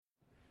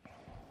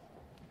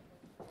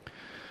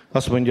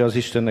Azt mondja az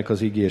Istennek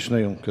az igéje, és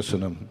nagyon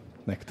köszönöm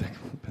nektek.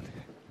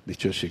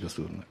 Dicsőség az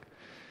Úrnak.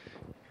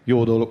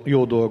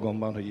 Jó dolgom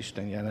van, hogy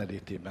Isten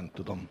jelenlétében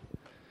tudom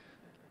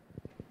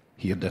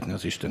hirdetni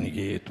az Isten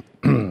igéjét.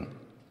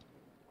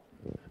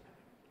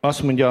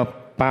 Azt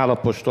mondja Pál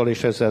apostol,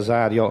 és ezzel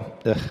zárja,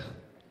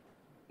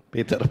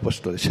 Péter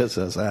apostol, és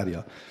ezzel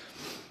zárja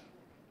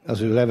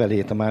az ő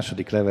levelét, a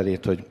második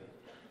levelét, hogy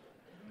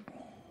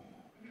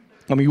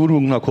ami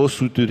Urunknak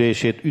hosszú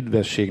tűrését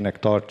üdvességnek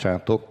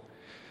tartsátok,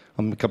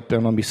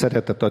 ami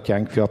szeretett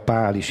atyánk fia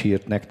Pál is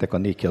írt nektek a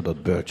néki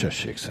adott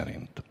bölcsesség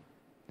szerint.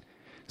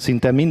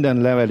 Szinte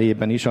minden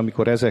levelében is,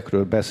 amikor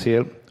ezekről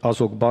beszél,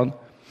 azokban,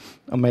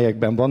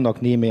 amelyekben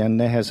vannak némilyen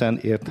nehezen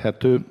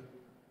érthető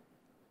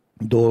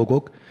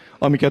dolgok,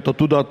 amiket a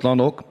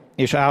tudatlanok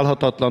és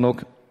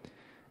álhatatlanok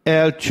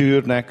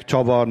elcsűrnek,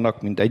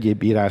 csavarnak, mint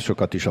egyéb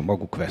írásokat is a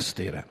maguk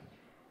vesztére.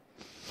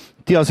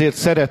 Ti azért,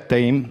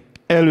 szeretteim,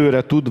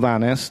 előre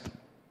tudván ezt,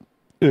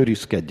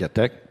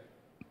 őrizkedjetek,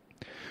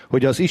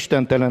 hogy az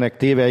istentelenek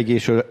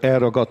tévejgésről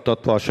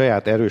elragadtatva a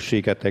saját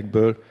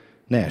erősségetekből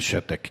ne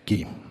essetek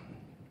ki,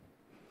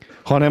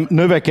 hanem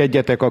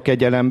növekedjetek a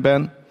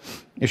kegyelemben,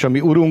 és a mi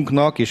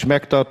Urunknak és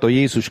megtartó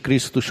Jézus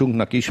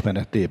Krisztusunknak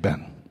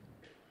ismeretében.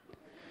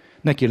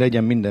 Neki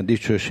legyen minden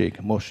dicsőség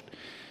most,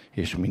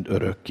 és mind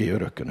örökké,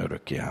 örökkön,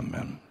 örökké.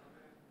 Amen.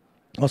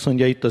 Azt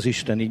mondja itt az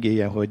Isten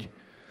igéje,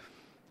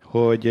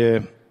 hogy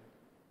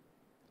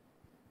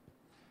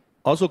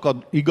azok az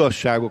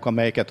igazságok,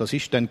 amelyeket az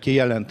Isten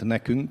kijelent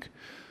nekünk,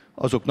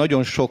 azokat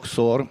nagyon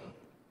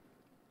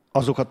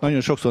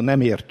sokszor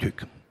nem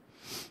értjük.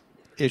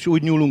 És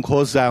úgy nyúlunk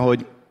hozzá,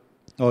 hogy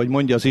ahogy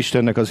mondja az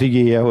Istennek az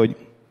igéje, hogy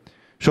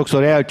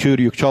sokszor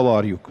elcsűrjük,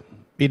 csavarjuk,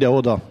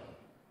 ide-oda.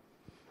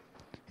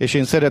 És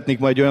én szeretnék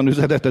majd olyan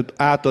üzenetet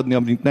átadni,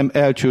 amit nem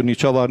elcsűrni,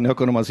 csavarni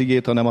akarom az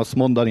igét, hanem azt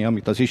mondani,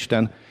 amit az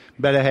Isten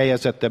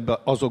belehelyezett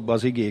azokba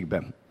az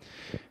igékbe.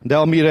 De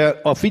amire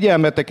a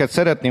figyelmeteket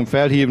szeretném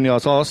felhívni,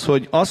 az az,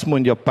 hogy azt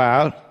mondja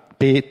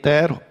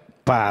Péter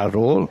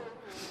Pálról,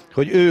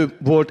 hogy ő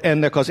volt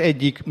ennek az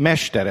egyik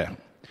mestere,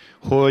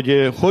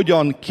 hogy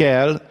hogyan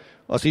kell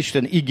az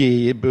Isten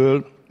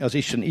igéjéből, az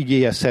Isten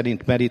igéje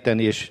szerint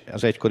meríteni, és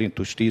az 1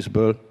 Korintus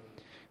 10-ből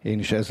én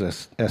is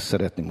ezt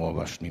szeretném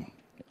olvasni.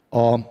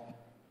 A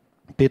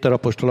Péter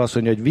apostol azt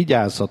mondja, hogy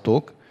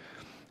vigyázzatok,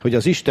 hogy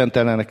az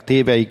istentelenek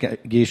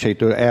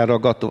tévejgéseitől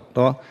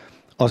elragadva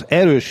az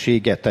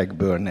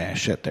erősségetekből ne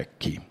esetek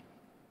ki.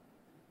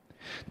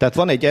 Tehát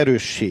van egy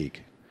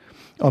erősség,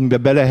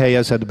 amiben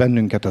belehelyezett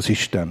bennünket az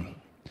Isten.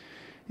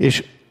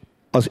 És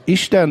az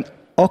Isten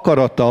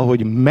akarata,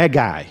 hogy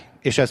megállj,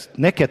 és ezt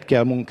neked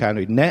kell munkálni,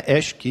 hogy ne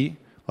esd ki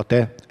a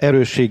te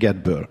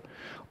erősségedből.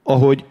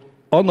 Ahogy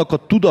annak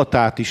a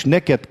tudatát is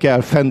neked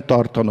kell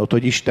fenntartanod,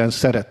 hogy Isten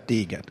szeret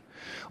téged.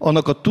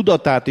 Annak a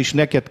tudatát is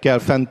neked kell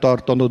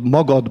fenntartanod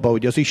magadba,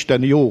 hogy az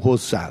Isten jó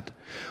hozzád.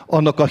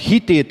 Annak a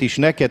hitét is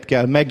neked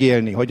kell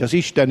megélni, hogy az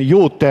Isten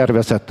jót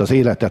tervezett az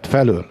életed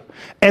felől.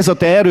 Ez a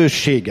te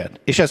erősséged,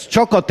 és ez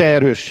csak a te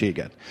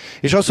erősséged.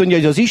 És azt mondja,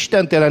 hogy az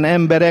istentelen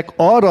emberek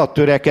arra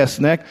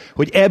törekeznek,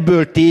 hogy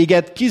ebből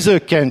téged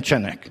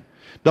kizökkentsenek.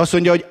 De azt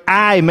mondja, hogy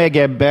állj meg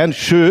ebben,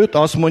 sőt,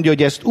 azt mondja,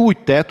 hogy ezt úgy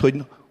tedd, hogy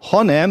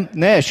hanem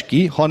ne esd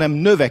ki, hanem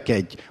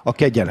növekedj a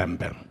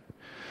kegyelemben.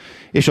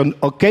 És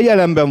a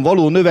kegyelemben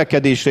való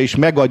növekedésre is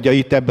megadja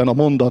itt ebben a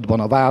mondatban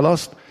a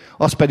választ,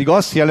 az pedig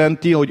azt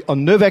jelenti, hogy a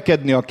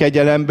növekedni a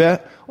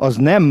kegyelembe az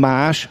nem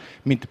más,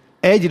 mint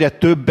egyre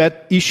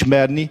többet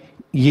ismerni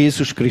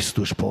Jézus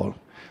Krisztusból.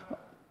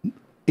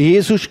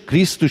 Jézus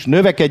Krisztus,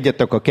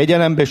 növekedjetek a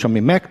kegyelembe, és ami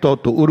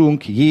megtartó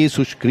Urunk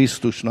Jézus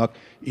Krisztusnak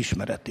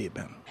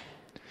ismeretében.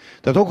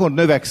 Tehát akkor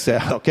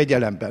növekszel a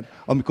kegyelemben,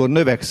 amikor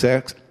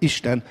növekszel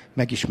Isten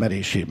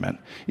megismerésében.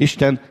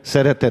 Isten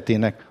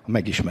szeretetének a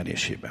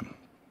megismerésében.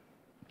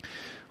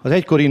 Az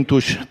 1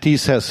 Korintus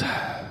 10-hez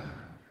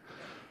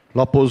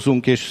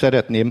lapozzunk, és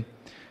szeretném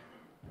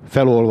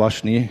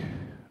felolvasni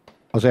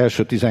az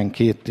első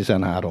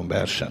 12-13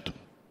 verset.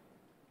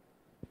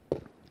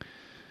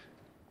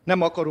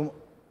 Nem akarom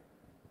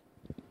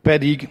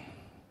pedig,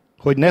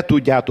 hogy ne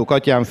tudjátok,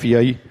 atyám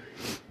fiai,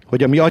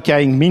 hogy a mi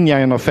atyáink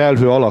mindnyájan a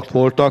felhő alatt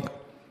voltak,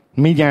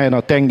 mindnyájan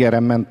a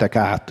tengeren mentek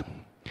át.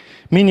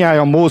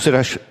 Mindnyájan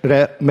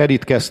Mózesre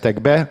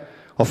merítkeztek be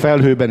a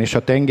felhőben és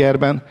a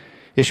tengerben,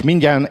 és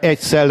mindnyájan egy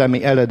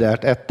szellemi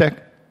eledelt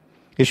ettek,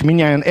 és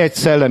mindnyájan egy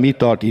szellemi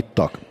italt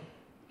ittak.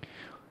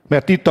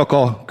 Mert ittak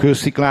a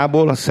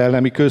kősziklából, a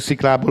szellemi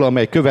kősziklából,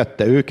 amely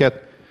követte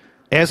őket,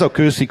 ez a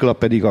kőszikla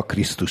pedig a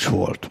Krisztus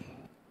volt.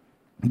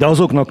 De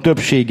azoknak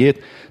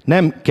többségét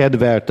nem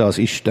kedvelte az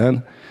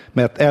Isten,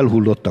 mert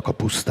elhullottak a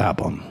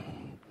pusztában.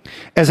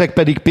 Ezek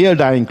pedig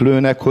példáink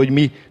lőnek, hogy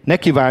mi ne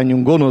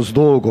kívánjunk gonosz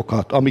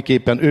dolgokat,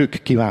 amiképpen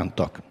ők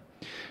kívántak.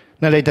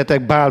 Ne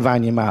legyetek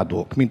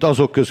bálványimádók, mint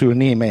azok közül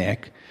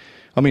némelyek,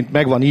 amint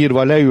megvan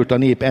írva, leült a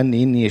nép enni,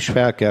 inni és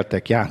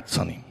felkeltek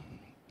játszani.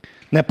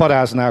 Ne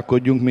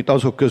paráználkodjunk, mint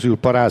azok közül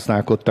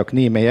paráználkodtak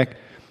némelyek,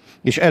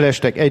 és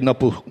elestek egy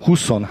napú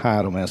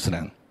 23 000.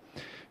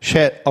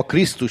 se a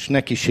Krisztus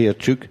ne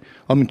kísértsük,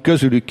 amint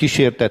közülük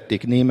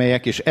kísértették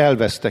némelyek, és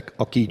elvesztek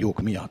a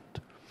kígyók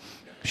miatt.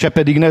 Se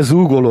pedig ne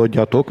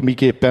zúgolódjatok,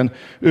 miképpen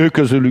ő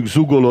közülük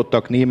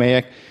zúgolódtak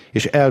némelyek,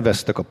 és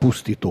elvesztek a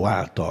pusztító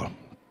által.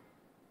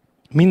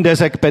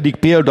 Mindezek pedig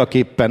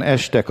példaképpen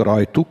estek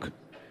rajtuk,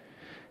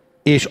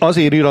 és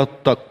azért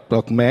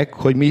irattak meg,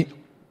 hogy mi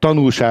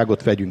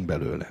tanulságot vegyünk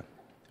belőle.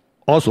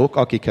 Azok,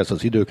 akikhez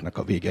az időknek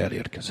a vége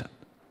elérkezett.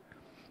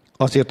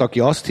 Azért, aki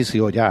azt hiszi,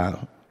 hogy áll,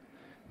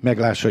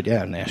 meglássa, hogy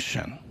el ne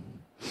essen.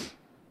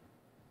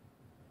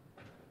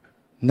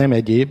 Nem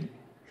egyéb,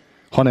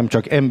 hanem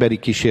csak emberi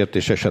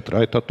kísértés esett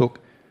rajtatok,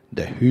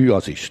 de hű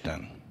az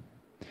Isten,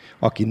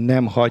 aki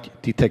nem hagy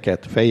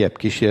titeket feljebb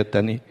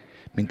kísérteni,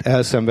 mint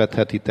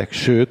elszenvedhetitek,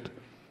 sőt,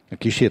 a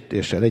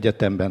kísértéssel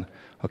egyetemben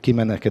a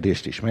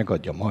kimenekedést is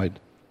megadja majd,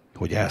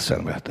 hogy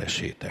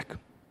elszenvedhessétek.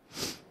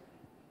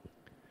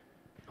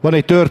 Van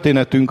egy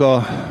történetünk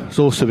az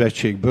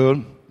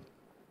Ószövetségből,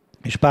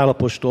 és Pál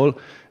apostol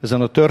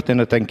ezen a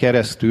történeten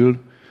keresztül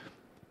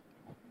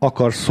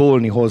akar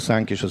szólni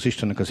hozzánk, és az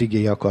Istennek az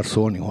igéje akar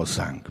szólni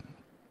hozzánk.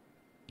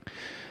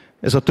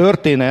 Ez a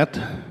történet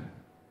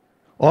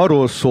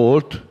arról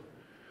szólt,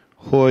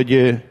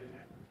 hogy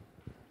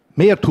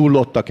miért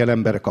hullottak el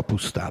emberek a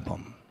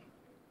pusztában.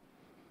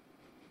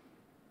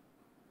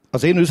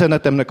 Az én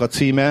üzenetemnek a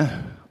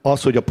címe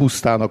az, hogy a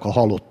pusztának a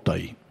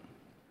halottai.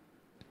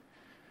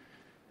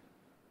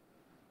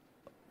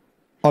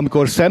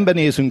 Amikor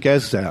szembenézünk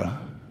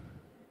ezzel,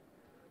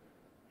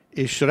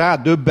 és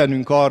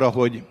rádöbbenünk arra,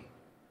 hogy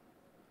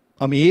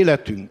a mi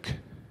életünk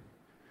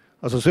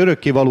az az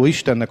örökkévaló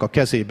Istennek a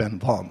kezében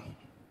van.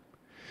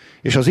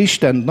 És az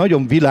Isten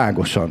nagyon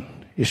világosan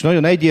és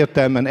nagyon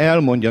egyértelműen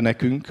elmondja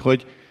nekünk,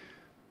 hogy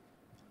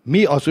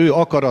mi az ő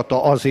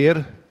akarata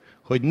azért,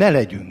 hogy ne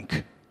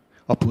legyünk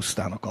a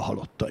pusztának a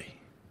halottai.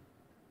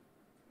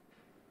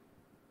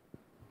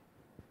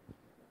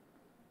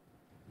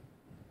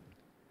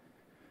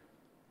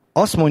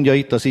 Azt mondja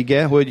itt az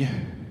ige, hogy,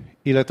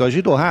 illetve a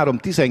Zsidó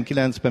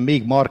 3.19-ben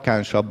még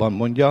markánsabban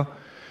mondja,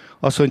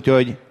 azt mondja,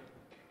 hogy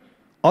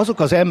azok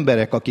az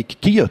emberek, akik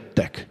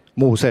kijöttek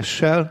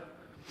Mózessel,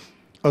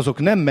 azok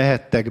nem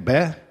mehettek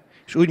be,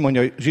 és úgy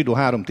mondja Zsidó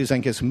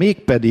 3.19,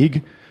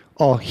 mégpedig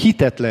a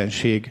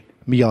hitetlenség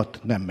miatt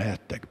nem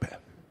mehettek be.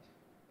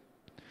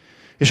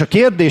 És a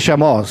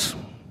kérdésem az,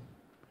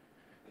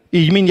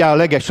 így mindjárt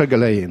a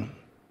legelején,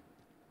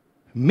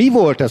 mi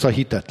volt ez a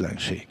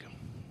hitetlenség?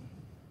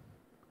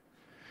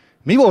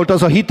 Mi volt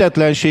az a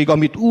hitetlenség,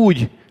 amit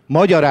úgy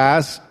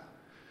magyaráz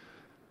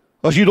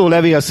a zsidó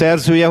levél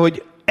szerzője,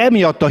 hogy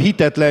emiatt a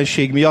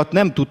hitetlenség miatt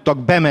nem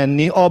tudtak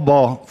bemenni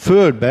abba a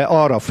földbe,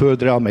 arra a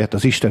földre, amelyet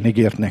az Isten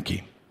ígért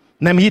neki.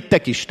 Nem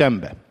hittek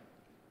Istenbe?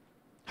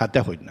 Hát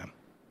dehogy nem.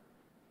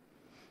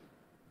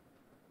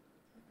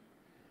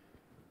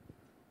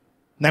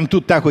 Nem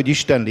tudták, hogy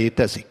Isten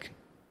létezik?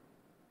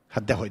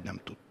 Hát dehogy nem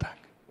tudták.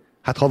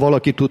 Hát ha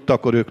valaki tudta,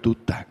 akkor ők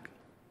tudták.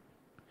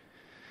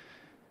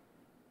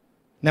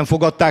 Nem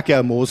fogadták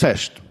el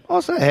Mózest?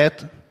 Az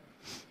lehet.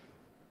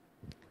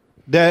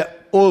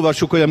 De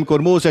olvassuk, hogy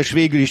amikor Mózes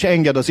végül is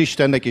enged az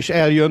Istennek és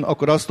eljön,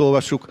 akkor azt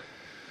olvassuk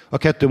a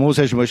 2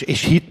 Mózesben,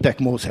 és hittek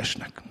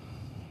Mózesnek.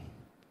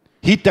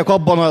 Hittek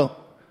abban a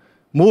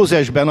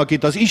Mózesben,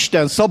 akit az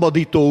Isten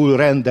szabadítóul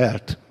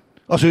rendelt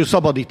az ő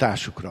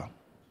szabadításukra.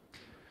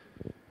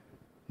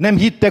 Nem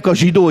hittek a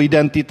zsidó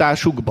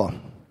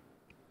identitásukban.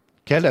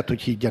 Kellett,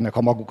 hogy higgyenek,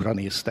 ha magukra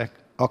néztek,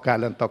 akár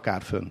lent,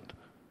 akár fönt.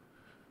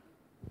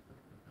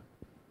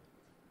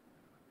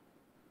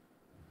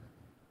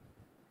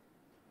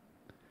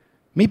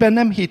 Miben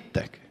nem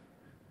hittek?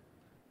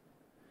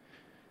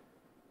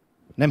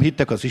 Nem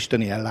hittek az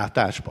isteni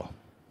ellátásba.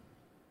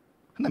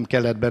 Nem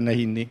kellett benne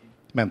hinni,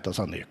 ment az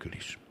anélkül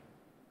is.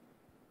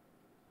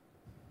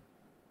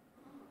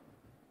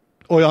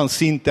 Olyan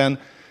szinten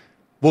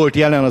volt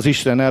jelen az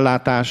Isten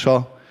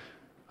ellátása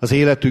az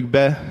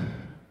életükbe,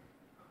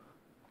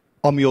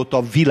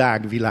 amióta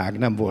világ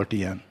nem volt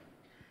ilyen.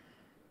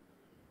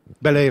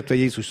 Beleértve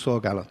Jézus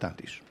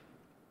szolgálatát is.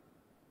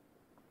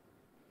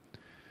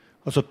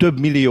 Az a több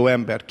millió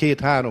ember,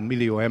 2-3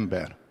 millió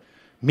ember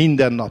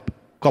minden nap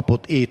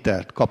kapott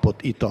ételt,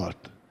 kapott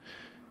italt.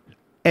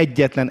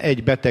 Egyetlen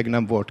egy beteg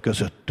nem volt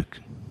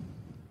közöttük.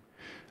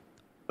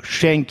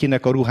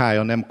 Senkinek a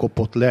ruhája nem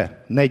kopott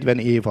le 40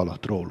 év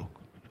alatt róluk.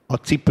 A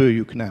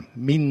cipőjük nem.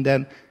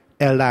 Minden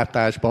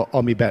ellátásban,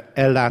 amiben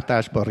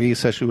ellátásban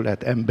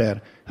részesülhet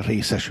ember,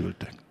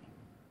 részesültek.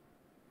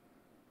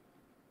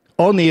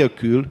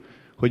 Anélkül,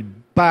 hogy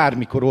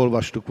bármikor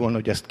olvastuk volna,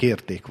 hogy ezt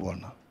kérték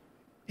volna.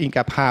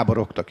 Inkább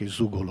háborogtak és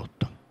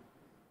zugolódtak.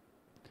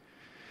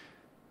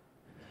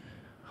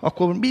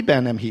 Akkor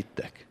miben nem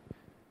hittek?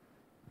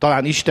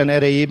 Talán Isten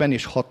erejében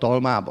és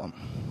hatalmában?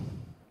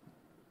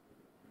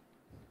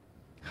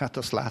 Hát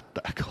azt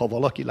látták. Ha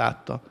valaki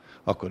látta,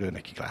 akkor ő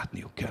nekik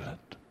látniuk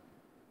kellett.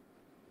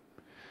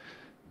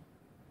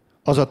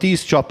 Az a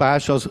 10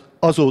 csapás az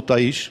azóta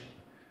is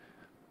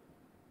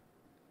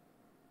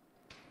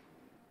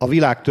a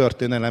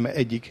világtörténelem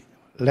egyik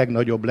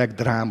legnagyobb,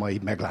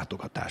 legdrámaibb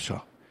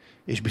meglátogatása.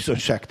 és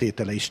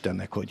bizonyságtétele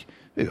Istennek, hogy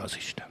ő az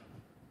Isten.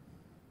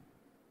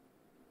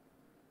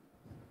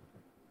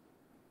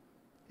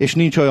 És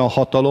nincs olyan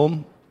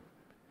hatalom,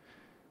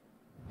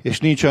 és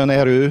nincs olyan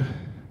erő,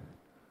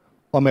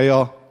 amely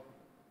a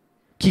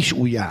kis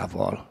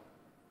ujjával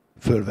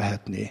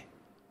fölvehetné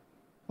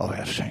a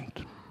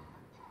versenyt.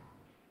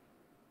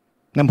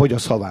 Nemhogy a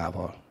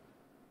szavával.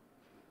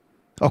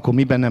 Akkor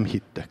miben nem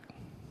hittek?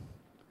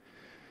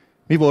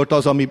 Mi volt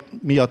az, ami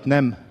miatt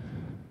nem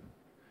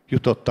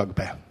jutottak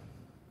be?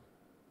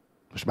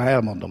 Most már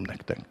elmondom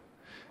nektek.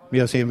 Mi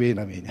az én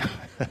véleményem?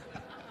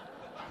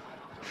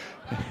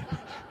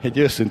 Egy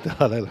őszinte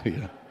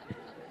halleluja.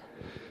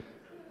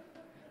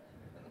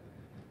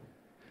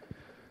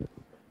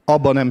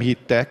 Abban nem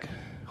hittek,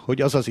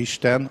 hogy az az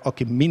Isten,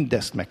 aki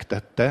mindezt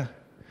megtette,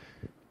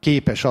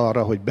 képes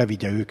arra, hogy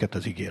bevigye őket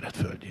az ígéret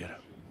földjére.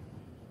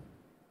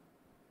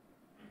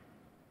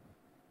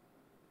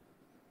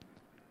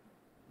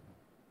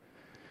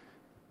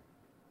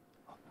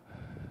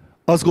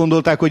 Azt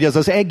gondolták, hogy ez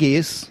az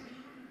egész,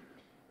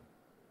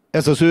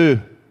 ez az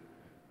ő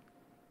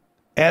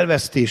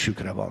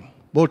elvesztésükre van.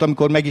 Volt,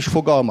 amikor meg is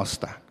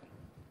fogalmazták.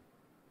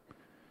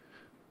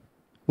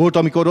 Volt,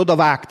 amikor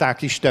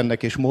odavágták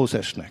Istennek és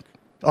Mózesnek.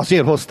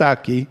 Azért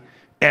hozták ki,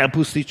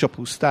 elpusztítsa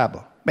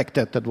pusztába.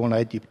 Megtetted volna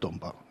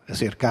Egyiptomba.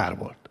 Ezért kár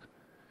volt.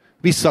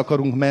 Vissza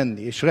akarunk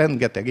menni, és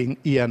rengeteg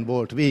ilyen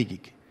volt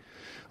végig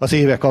az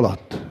évek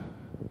alatt.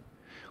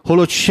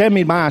 Holott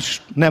semmi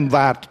más nem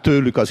várt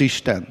tőlük az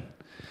Isten.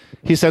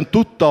 Hiszen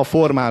tudta a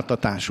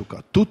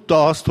formáltatásukat.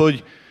 Tudta azt,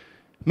 hogy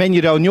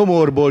mennyire a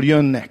nyomorból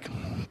jönnek.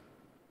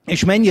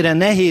 És mennyire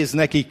nehéz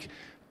nekik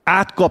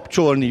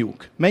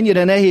átkapcsolniuk.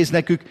 Mennyire nehéz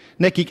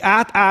nekik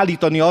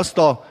átállítani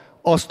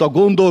azt a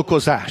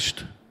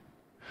gondolkozást,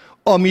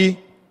 ami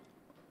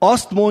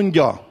azt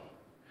mondja,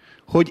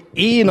 hogy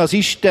én az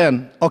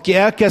Isten, aki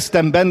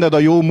elkezdtem benned a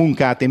jó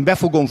munkát, én be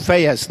fogom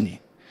fejezni.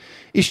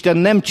 Isten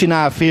nem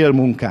csinál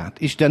félmunkát.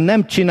 Isten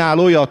nem csinál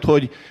olyat,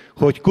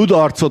 hogy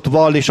kudarcot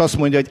vall, és azt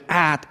mondja, hogy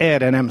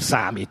erre nem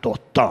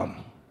számítottam.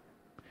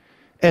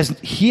 Ez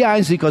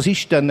hiányzik az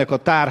Istennek a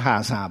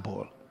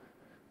tárházából.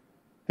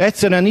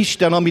 Egyszerűen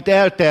Isten, amit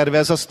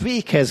eltervez, azt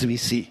véghez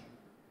viszi.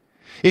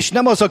 És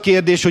nem az a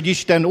kérdés, hogy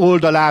Isten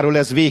oldaláról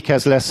ez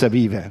véghez lesz-e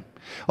víve.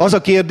 Az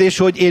a kérdés,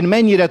 hogy én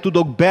mennyire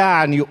tudok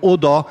beállni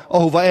oda,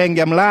 ahova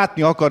engem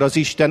látni akar az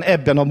Isten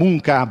ebben a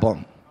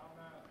munkában.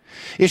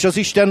 És az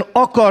Isten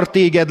akar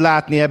téged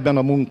látni ebben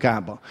a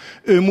munkában.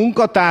 Ő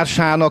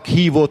munkatársának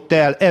hívott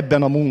el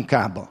ebben a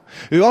munkában.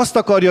 Ő azt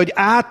akarja, hogy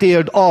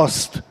átéld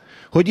azt,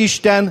 hogy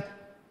Isten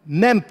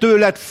nem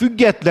tőled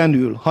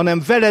függetlenül,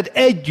 hanem veled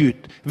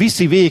együtt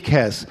viszi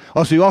véghez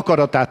az ő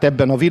akaratát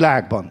ebben a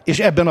világban, és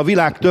ebben a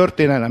világ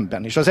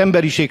történelemben, és az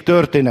emberiség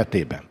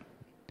történetében.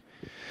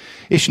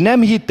 És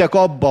nem hittek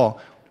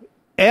abba,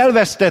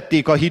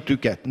 elvesztették a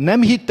hitüket,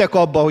 nem hittek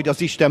abba, hogy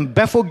az Isten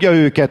be fogja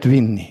őket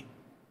vinni.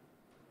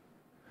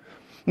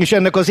 És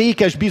ennek az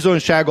ékes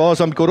bizonysága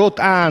az, amikor ott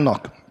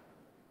állnak.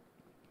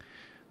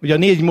 Ugye a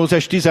 4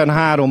 Mózes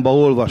 13-ban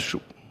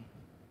olvassuk,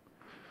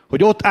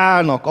 hogy ott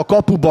állnak a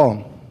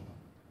kapuban,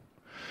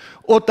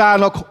 ott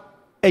állnak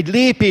egy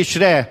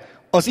lépésre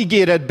az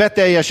ígéret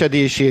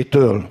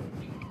beteljesedésétől.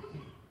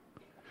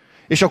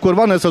 És akkor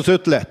van ez az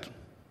ötlet.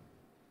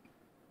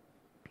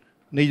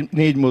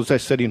 4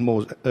 Mózes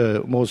szerint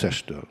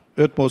Mózestől.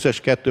 5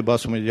 Mózes 2-ben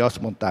azt mondja, hogy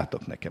azt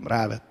mondtátok nekem,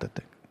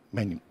 rávettetek,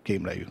 menjünk,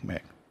 kémleljük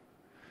meg.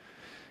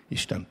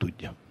 Isten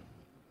tudja.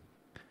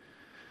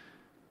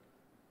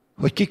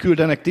 Hogy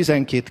kiküldenek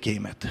 12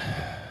 kémet.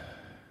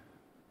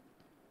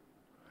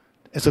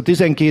 Ez a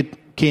 12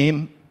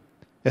 kém,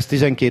 ez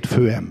 12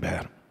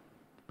 főember.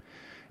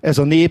 Ez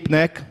a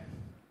népnek,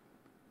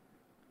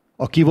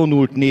 a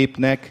kivonult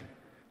népnek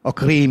a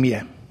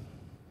krémje.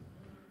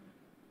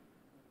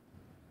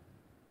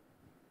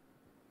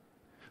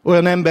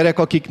 Olyan emberek,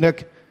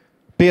 akiknek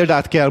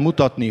példát kell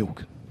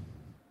mutatniuk.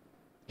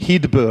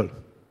 Hitből,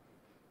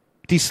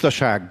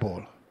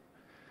 tisztaságból,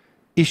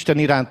 Isten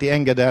iránti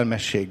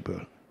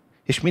engedelmességből,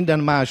 és minden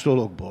más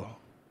dologból.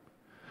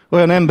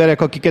 Olyan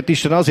emberek, akiket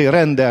Isten azért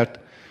rendelt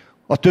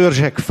a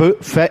törzsek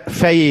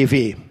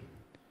fejévé,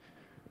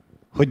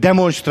 hogy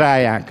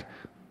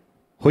demonstrálják,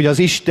 hogy az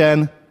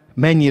Isten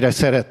mennyire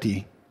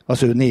szereti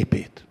az ő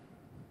népét.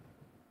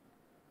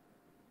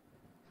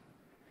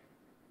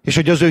 És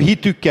hogy az ő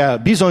hitükkel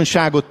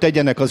bizonyságot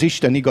tegyenek az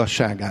Isten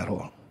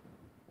igazságáról.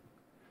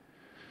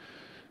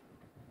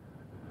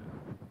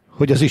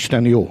 Hogy az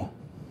Isten jó.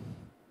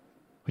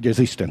 Hogy az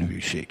Isten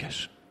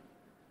hűséges.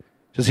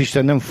 És az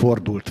Isten nem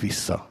fordult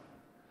vissza.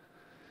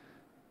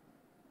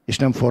 És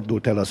nem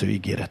fordult el az ő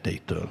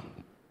ígéreteitől.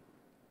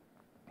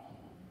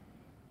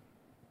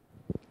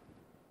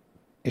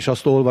 És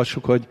azt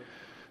olvassuk, hogy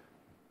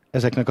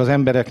ezeknek az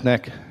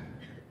embereknek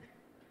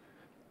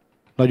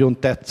nagyon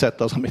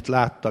tetszett az, amit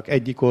láttak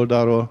egyik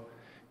oldalról,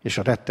 és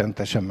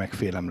rettentesen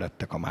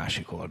megfélemlettek a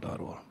másik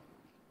oldalról.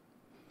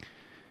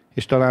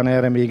 És talán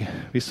erre még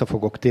vissza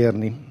fogok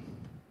térni,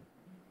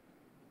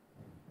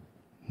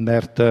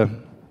 mert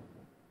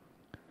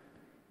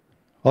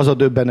az a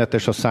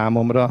döbbenetes a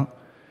számomra,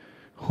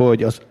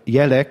 hogy az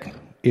jelek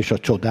és a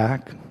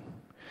csodák,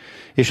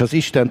 és az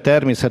Isten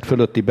természet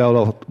fölötti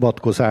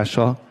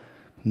beavatkozása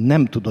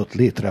nem tudott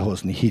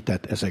létrehozni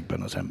hitet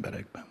ezekben az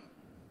emberekben.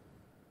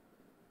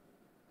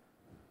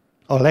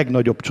 A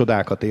legnagyobb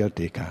csodákat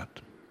élték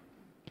át.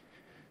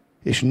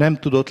 És nem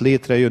tudott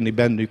létrejönni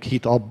bennük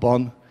hit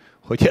abban,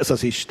 hogy ez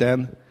az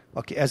Isten,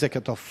 aki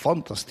ezeket a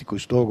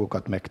fantasztikus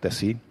dolgokat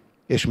megteszi,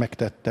 és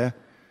megtette,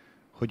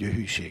 hogy ő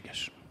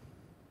hűséges.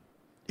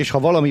 És ha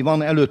valami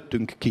van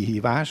előttünk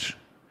kihívás,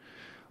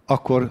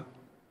 akkor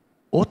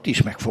ott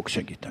is meg fog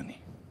segíteni.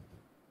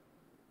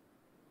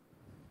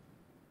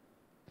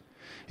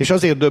 És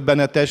azért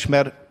döbbenetes,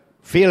 mert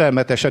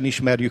félelmetesen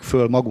ismerjük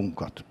föl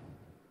magunkat.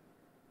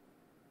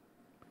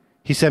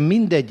 Hiszen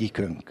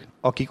mindegyikünk,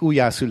 akik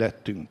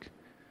újjászülettünk,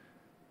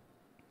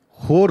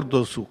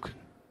 hordozzuk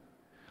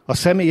a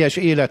személyes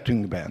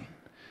életünkben,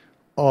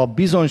 a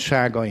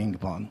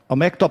bizonyságainkban, a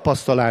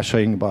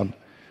megtapasztalásainkban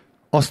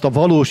azt a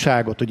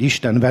valóságot, hogy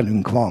Isten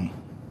velünk van.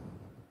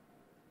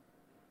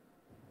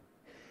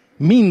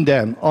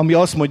 Minden, ami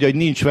azt mondja, hogy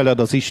nincs veled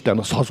az Isten,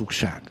 az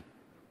hazugság.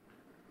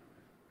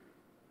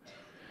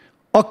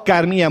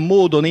 Akármilyen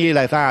módon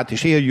élet át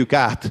és éljük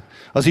át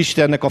az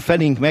Istennek a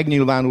felénk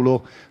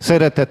megnyilvánuló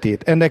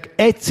szeretetét. Ennek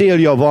egy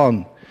célja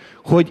van,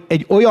 hogy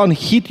egy olyan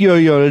hit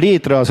jöjjön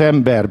létre az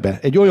emberbe,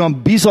 egy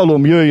olyan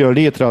bizalom jöjjön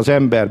létre az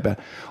emberbe,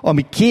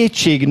 ami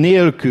kétség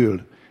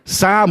nélkül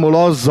számol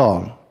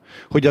azzal,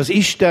 hogy az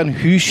Isten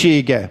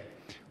hűsége,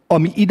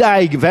 ami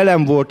idáig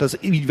velem volt, az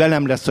így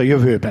velem lesz a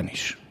jövőben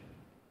is.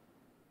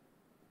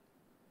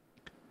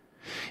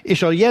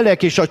 És a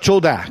jelek és a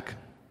csodák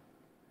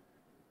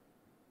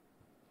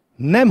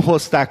nem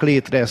hozták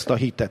létre ezt a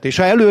hitet. És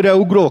ha előre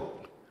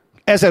ugrok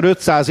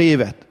 1500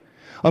 évet,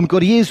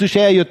 amikor Jézus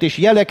eljött és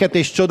jeleket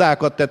és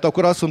csodákat tett,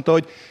 akkor azt mondta,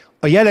 hogy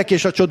a jelek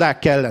és a csodák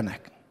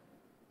kellenek.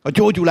 A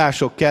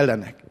gyógyulások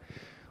kellenek.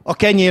 A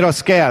kenyér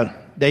az kell,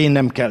 de én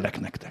nem kellek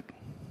nektek.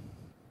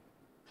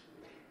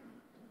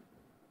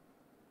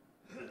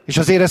 És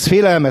azért ez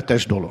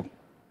félelmetes dolog.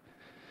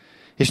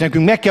 És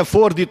nekünk meg kell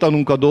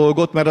fordítanunk a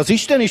dolgot, mert az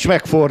Isten is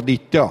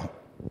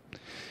megfordítja.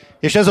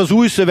 És ez az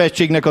új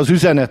szövetségnek az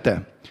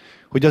üzenete,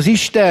 hogy az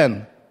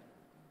Isten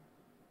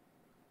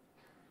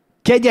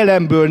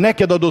kegyelemből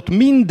neked adott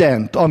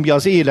mindent, ami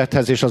az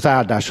élethez és az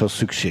áldáshoz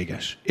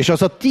szükséges. És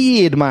az a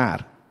tiéd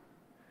már.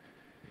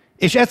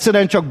 És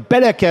egyszerűen csak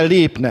bele kell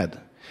lépned,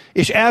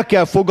 és el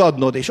kell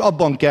fogadnod, és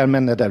abban kell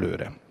menned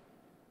előre.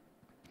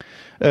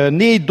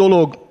 4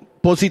 dolog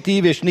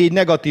pozitív és 4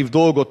 negatív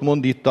dolgot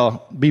mond itt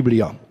a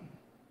Biblia.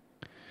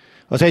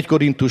 Az 1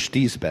 Korintus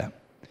 10-be.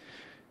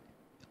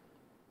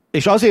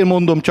 És azért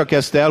mondom csak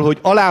ezt el, hogy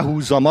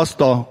aláhúzzam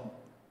azt a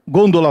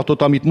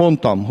gondolatot, amit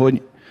mondtam,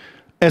 hogy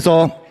ez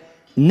a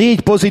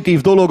 4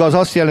 pozitív dolog az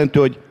azt jelenti,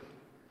 hogy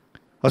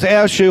az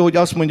első, hogy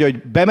azt mondja,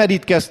 hogy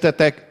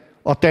bemerítkeztetek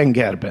a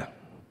tengerbe.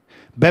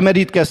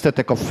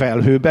 Bemerítkeztetek a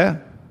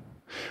felhőbe,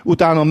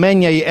 utána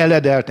mennyei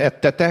eledelt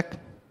ettetek,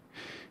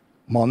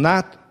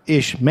 mannát,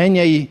 és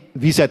mennyei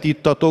vizet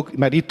ittatok,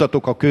 mert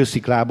ittatok a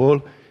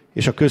kősziklából,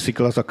 és a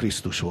kőszikla az a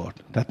Krisztus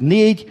volt. Tehát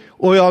 4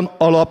 olyan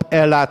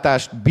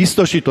alapellátást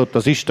biztosított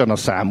az Isten a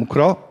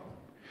számukra,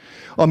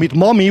 amit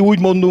ma mi úgy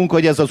mondunk,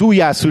 hogy ez az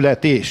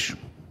újjászületés.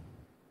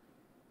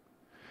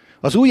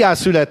 Az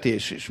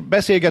újjászületés, és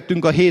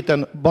beszélgettünk a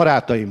héten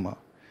barátaimmal,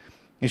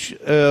 és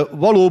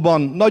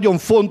valóban nagyon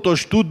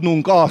fontos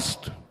tudnunk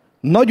azt,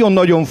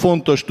 nagyon-nagyon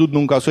fontos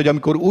tudnunk azt, hogy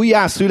amikor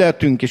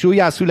újjászületünk, és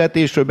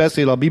újjászületésről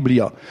beszél a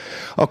Biblia,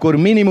 akkor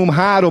minimum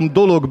 3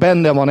 dolog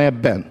benne van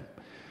ebben.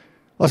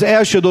 Az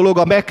első dolog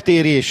a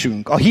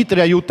megtérésünk, a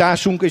hitre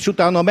jutásunk, és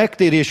utána a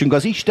megtérésünk,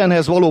 az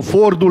Istenhez való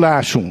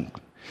fordulásunk.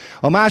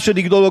 A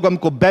második dolog,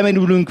 amikor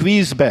bemerülünk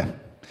vízbe,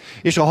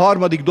 és a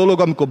harmadik dolog,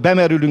 amikor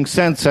bemerülünk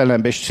Szent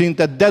Szellembe, és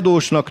szinte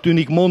dedósnak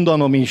tűnik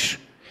mondanom is,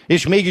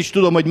 és mégis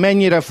tudom, hogy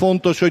mennyire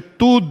fontos, hogy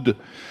tudd,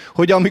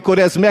 hogy amikor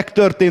ez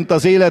megtörtént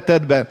az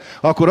életedben,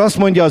 akkor azt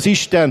mondja az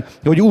Isten,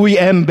 hogy új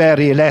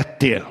emberré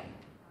lettél.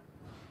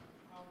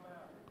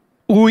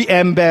 Új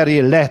emberré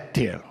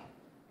lettél.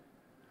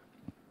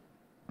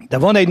 De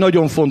van egy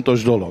nagyon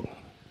fontos dolog.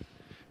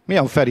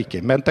 Milyen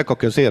Ferikém, mentek a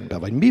közérbe,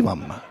 vagy mi van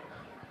már?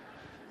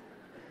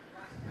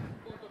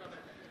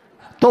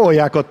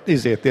 Tolják ott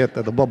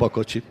érted, a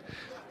babakocsit.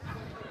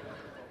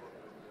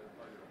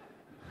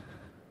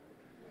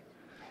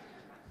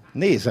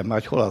 Nézem már,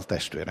 hogy hol az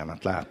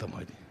testvéremet, látom,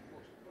 hogy...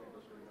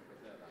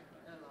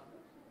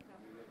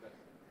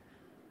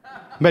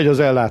 Megy az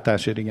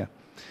ellátásért, igen.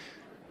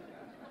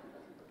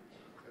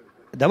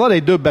 De van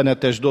egy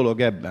döbbenetes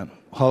dolog ebben,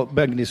 ha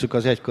megnézzük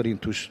az 1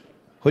 Korintus,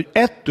 hogy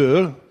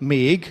ettől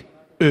még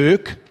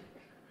ők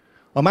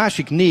a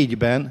másik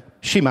 4-ben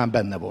simán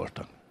benne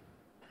voltak.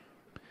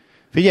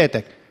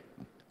 Figyeljetek,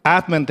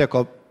 átmentek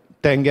a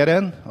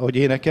tengeren, ahogy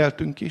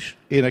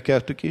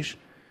énekeltük is,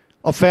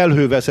 a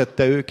felhő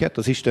vezette őket,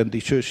 az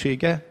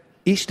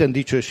Isten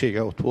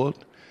dicsősége ott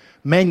volt,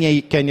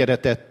 mennyei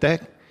kenyeret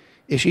ettek,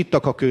 és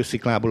ittak a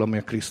kősziklából, ami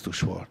a Krisztus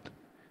volt.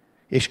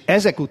 És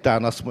ezek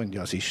után azt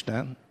mondja az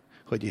Isten,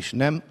 hogy és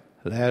nem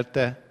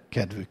lelte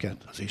kedvüket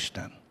az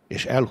Isten.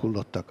 és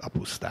elhullottak a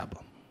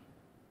pusztába.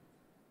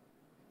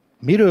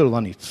 Miről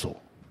van itt szó?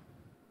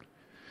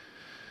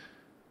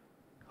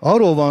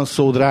 Arról van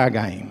szó,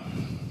 drágáim,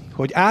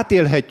 hogy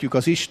átélhetjük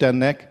az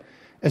Istennek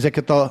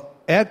ezeket az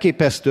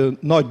elképesztő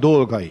nagy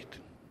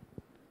dolgait.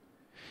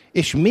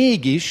 És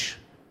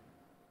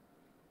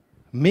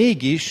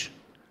mégis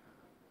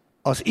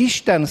az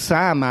Isten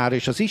számára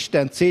és az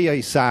Isten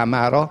céljai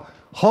számára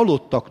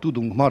halottak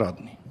tudunk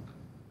maradni.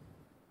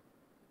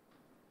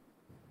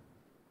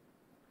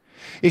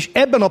 És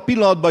ebben a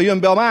pillanatban jön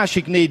be a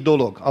másik 4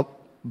 dolog. A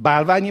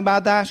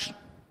bálványimádás,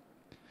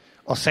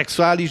 a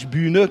szexuális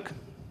bűnök,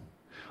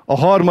 a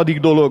harmadik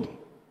dolog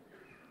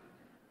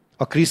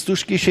a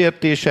Krisztus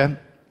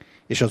kísértése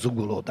és a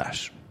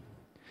zugolódás.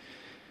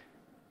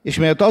 És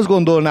mert azt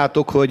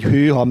gondolnátok,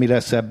 hogy ha mi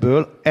lesz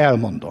ebből,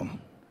 elmondom.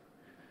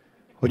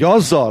 Hogy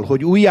azzal,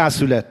 hogy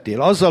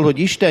újjászülettél, azzal, hogy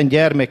Isten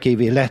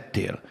gyermekévé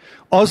lettél,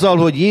 azzal,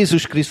 hogy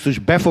Jézus Krisztus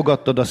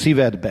befogadtad a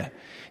szívedbe,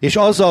 és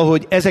azzal,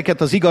 hogy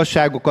ezeket az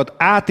igazságokat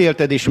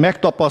átélted és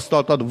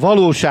megtapasztaltad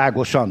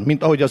valóságosan,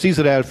 mint ahogy az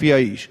Izrael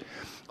fiai is,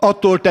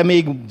 attól te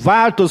még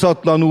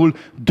változatlanul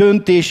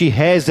döntési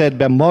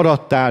helyzetben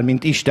maradtál,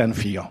 mint Isten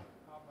fia.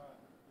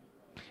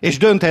 És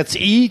dönthetsz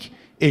így,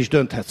 és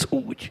dönthetsz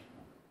úgy.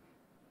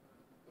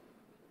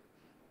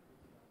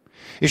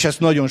 És ezt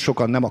nagyon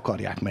sokan nem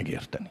akarják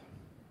megérteni.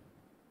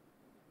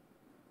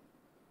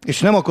 És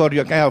nem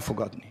akarják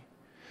elfogadni.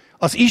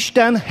 Az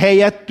Isten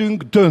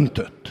helyettünk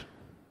döntött.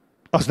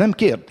 Az nem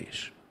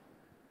kérdés.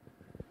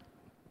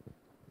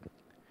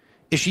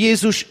 És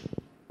Jézus,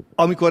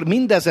 amikor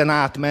mindezen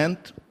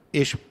átment,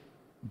 és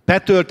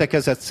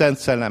betöltekezett Szent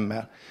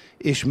Szellemmel,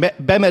 és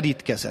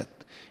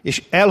bemerítkezett,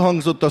 és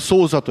elhangzott a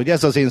szózat, hogy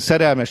ez az én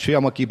szerelmes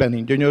fiam, akiben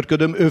én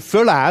gyönyörködöm, ő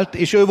fölállt,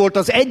 és ő volt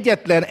az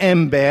egyetlen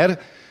ember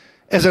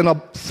ezen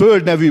a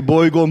Föld nevű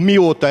bolygón,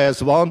 mióta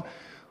ez van,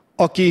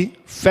 aki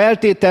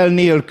feltétel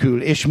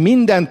nélkül és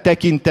minden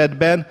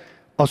tekintetben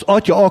az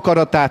Atya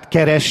akaratát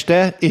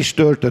kereste és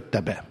töltötte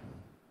be.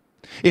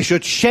 És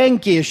őt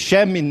senki és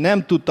semmi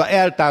nem tudta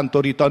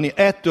eltántorítani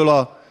ettől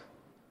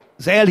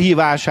az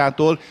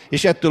elhívásától,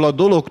 és ettől a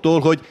dologtól,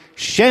 hogy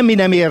semmi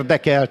nem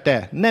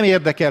érdekelte. Nem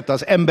érdekelte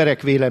az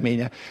emberek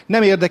véleménye.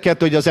 Nem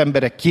érdekelte, hogy az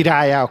emberek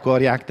királlyá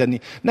akarják tenni.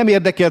 Nem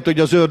érdekelte, hogy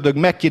az ördög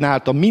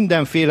megkínálta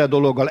mindenféle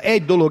dologgal.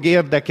 Egy dolog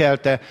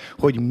érdekelte,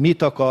 hogy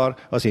mit akar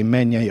az én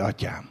mennyei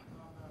atyám.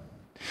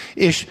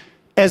 És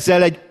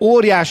ezzel egy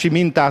óriási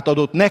mintát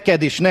adott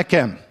neked és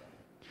nekem,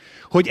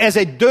 hogy ez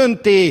egy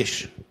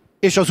döntés,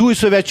 és az új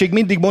szövetség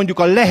mindig mondjuk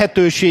a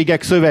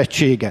lehetőségek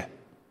szövetsége.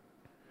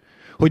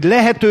 Hogy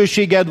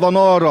lehetőséged van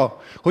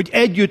arra, hogy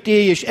együtt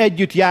élj és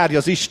együtt járj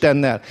az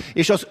Istennel,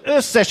 és az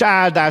összes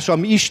áldás,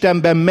 ami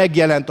Istenben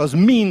megjelent, az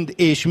mind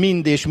és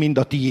mind és mind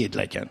a tiéd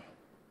legyen.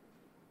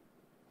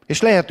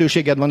 És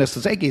lehetőséged van ezt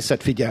az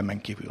egészet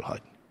figyelmen kívül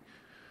hagyni.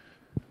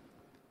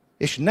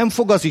 És nem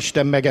fog az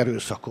Isten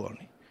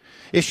megerőszakolni.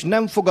 És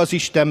nem fog az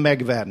Isten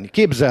megverni.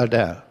 Képzeld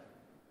el.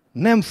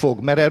 Nem fog,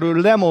 mert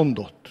erről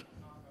lemondott.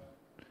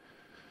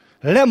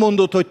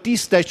 Lemondott, hogy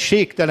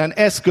tisztességtelen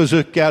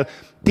eszközökkel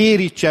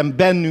térítsen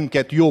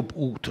bennünket jobb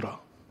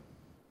útra.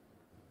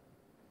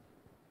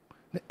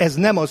 Ez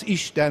nem az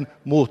Isten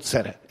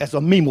módszere. Ez a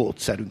mi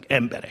módszerünk,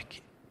 emberek.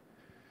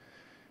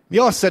 Mi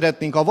azt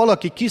szeretnénk, ha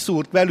valaki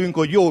kiszúrt velünk,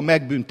 hogy jó,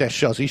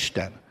 megbüntesse az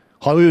Isten.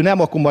 Ha ő nem,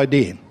 akkor majd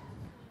én.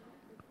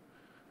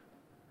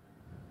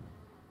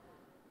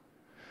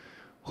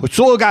 Hogy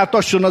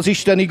szolgáltasson az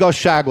Isten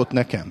igazságot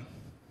nekem.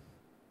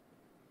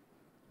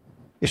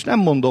 És nem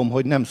mondom,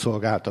 hogy nem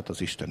szolgáltat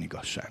az Isten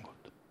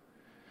igazságot.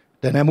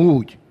 De nem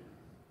úgy,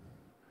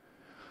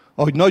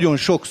 ahogy nagyon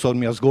sokszor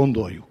mi azt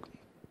gondoljuk,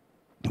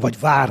 vagy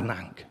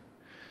várnánk.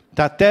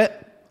 Tehát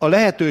te a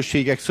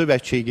lehetőségek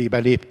szövetségébe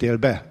léptél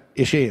be,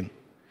 és én.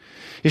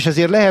 És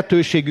ezért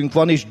lehetőségünk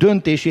van, és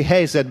döntési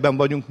helyzetben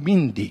vagyunk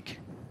mindig.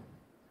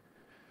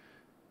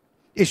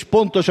 És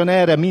pontosan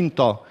erre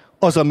minta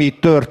az, ami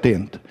itt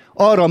történt.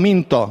 Arra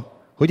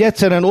minta, hogy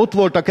egyszerűen ott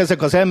voltak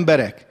ezek az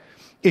emberek,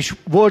 és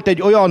volt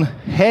egy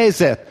olyan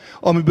helyzet,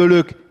 amiből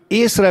ők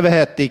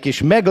észrevehették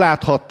és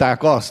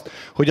megláthatták azt,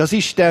 hogy az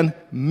Isten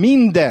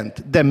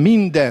mindent, de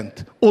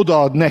mindent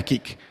odaad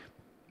nekik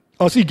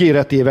az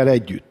ígéretével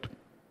együtt.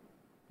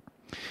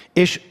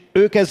 És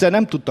ők ezzel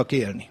nem tudtak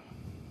élni.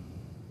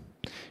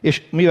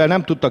 És mivel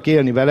nem tudtak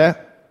élni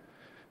vele,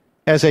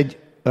 ez egy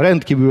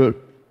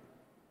rendkívül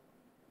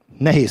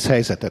nehéz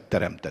helyzetet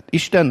teremtett.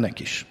 Istennek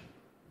is.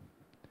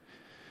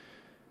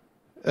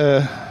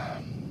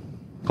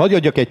 Hadd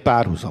adjak egy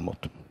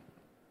párhuzamot.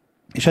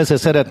 És ezzel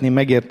szeretném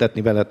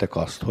megértetni veletek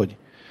azt, hogy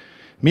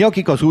mi,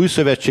 akik az új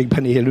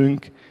szövetségben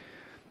élünk,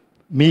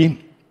 mi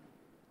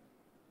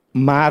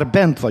már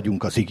bent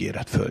vagyunk az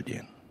ígéret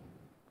földjén.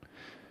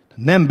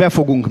 Nem be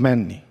fogunk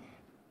menni,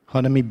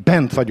 hanem mi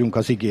bent vagyunk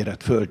az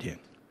ígéret földjén.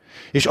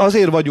 És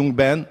azért vagyunk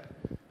bent,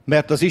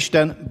 mert az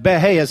Isten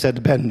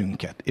behelyezett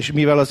bennünket. És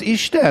mivel az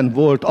Isten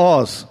volt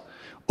az,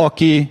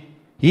 aki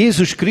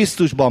Jézus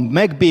Krisztusban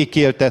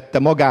megbékéltette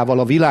magával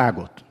a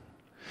világot,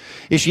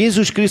 És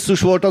Jézus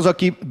Krisztus volt az,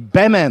 aki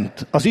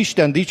bement az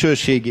Isten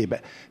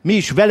dicsőségébe. Mi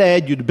is vele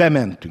együtt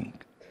bementünk.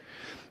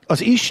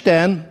 Az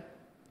Isten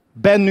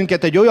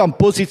bennünket egy olyan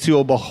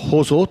pozícióba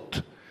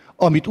hozott,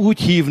 amit úgy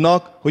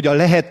hívnak, hogy a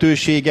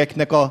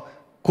lehetőségeknek a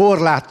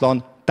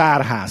korlátlan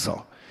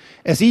tárháza.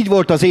 Ez így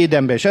volt az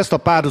Édenben, és ezt a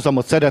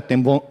párhuzamot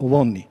szeretném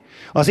vonni.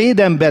 Az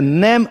Édenben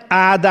nem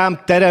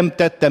Ádám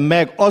teremtette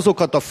meg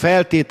azokat a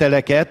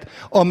feltételeket,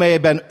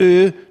 amelyben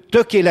ő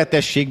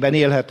tökéletességben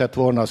élhetett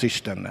volna az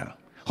Istennel,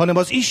 hanem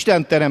az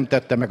Isten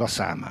teremtette meg a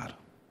számára.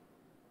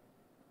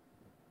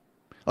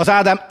 Az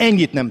Ádám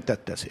ennyit nem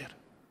tett ezért.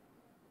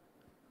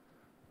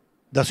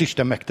 De az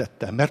Isten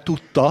megtette, mert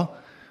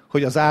tudta,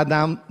 hogy az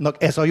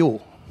Ádámnak ez a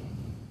jó.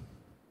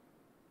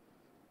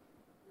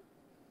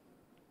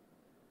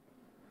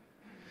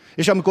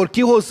 És amikor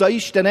kihozza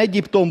Isten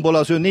Egyiptomból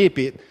az ő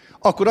népét,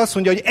 akkor azt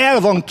mondja, hogy el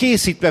van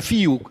készítve,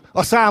 fiúk,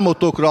 a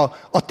számotokra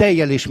a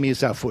tejjel és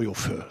mézzel folyó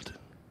föld.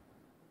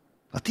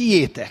 A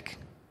tiétek.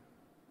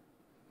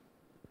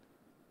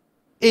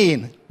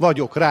 Én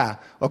vagyok rá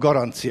a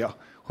garancia,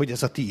 hogy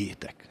ez a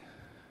tiétek.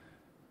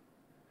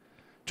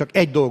 Csak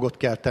egy dolgot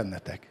kell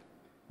tennetek.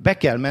 Be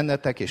kell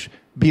mennetek, és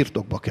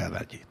birtokba kell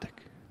vegyétek.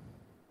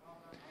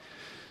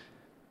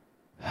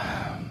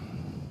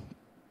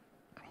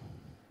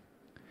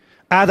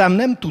 Ádám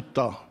nem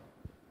tudta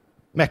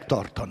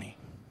megtartani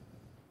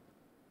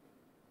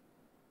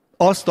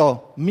azt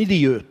a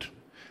milliót,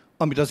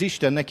 amit az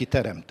Isten neki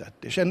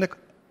teremtett. És ennek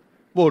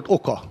volt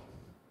oka.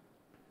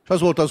 És az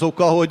volt az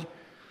oka, hogy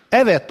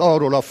evett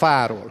arról a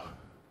fáról,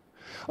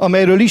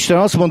 amelyről Isten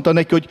azt mondta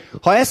neki, hogy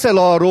ha eszel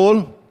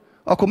arról,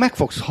 akkor meg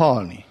fogsz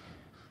halni.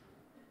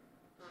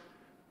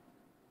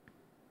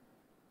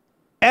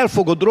 El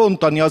fogod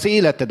rontani az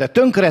életedet,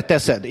 tönkre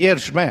teszed,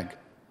 értsd meg.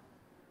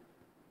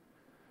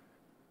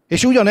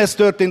 És ugyanezt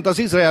történt az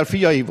Izrael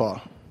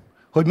fiaival,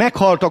 hogy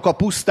meghaltak a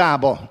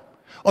pusztába,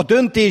 a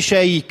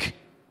döntéseik,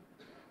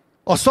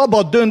 a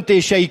szabad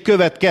döntéseik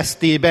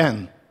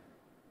következtében.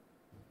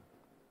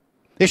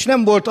 És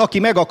nem volt, aki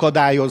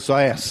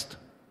megakadályozza ezt.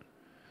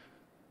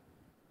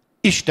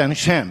 Isten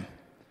sem.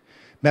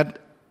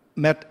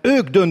 Mert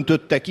ők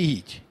döntöttek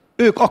így.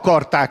 Ők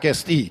akarták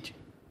ezt így.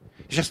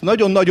 És ezt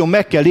nagyon-nagyon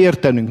meg kell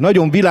értenünk,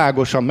 nagyon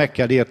világosan meg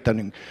kell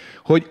értenünk,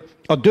 hogy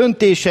a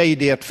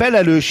döntéseidért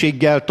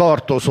felelősséggel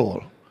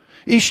tartozol.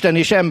 Isten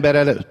és ember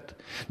előtt.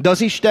 De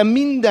az Isten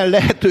minden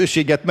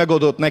lehetőséget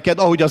megadott neked,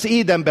 ahogy az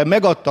Édenben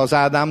megadta az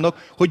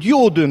Ádámnak, hogy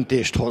jó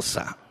döntést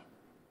hozzá.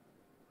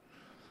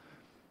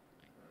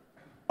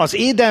 Az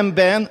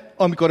Édenben,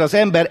 amikor az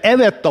ember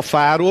evett a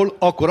fáról,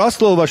 akkor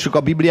azt olvassuk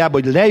a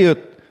Bibliában, hogy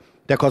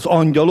lejöttek az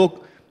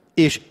angyalok,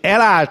 és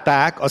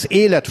elállták az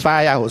élet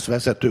fájához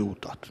vezető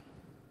utat.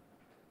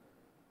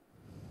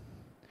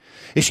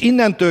 És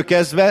innentől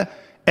kezdve,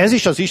 ez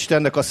is az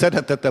Istennek a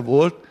szeretete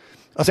volt,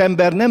 az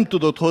ember nem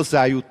tudott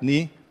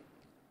hozzájutni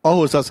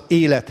ahhoz az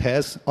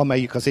élethez,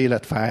 amelyik az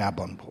élet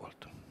fájában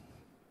volt.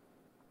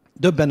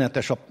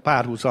 Döbbenetes a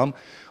párhuzam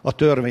a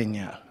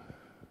törvénnyel.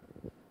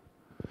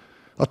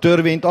 A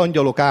törvényt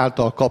angyalok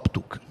által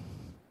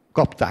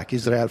kapták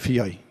Izrael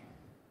fiai.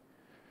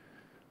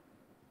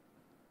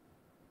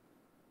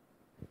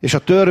 És a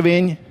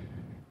törvény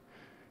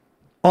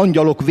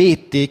angyalok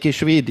védték és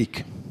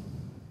védik.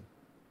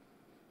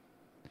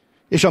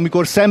 És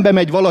amikor szembe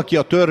megy valaki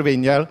a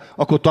törvénnyel,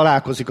 akkor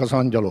találkozik az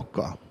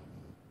angyalokkal.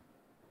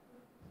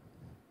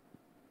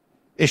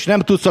 És nem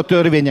tudsz a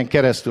törvényen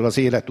keresztül az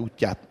élet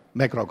útját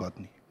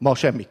megragadni. Ma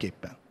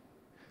semmiképpen.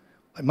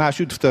 Más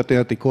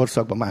üdvtörténeti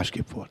korszakban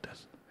másképp volt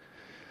ez.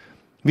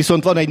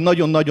 Viszont van egy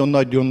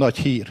nagyon-nagyon-nagyon nagy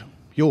hír,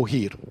 jó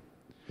hír,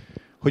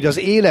 hogy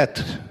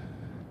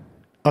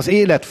az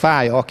élet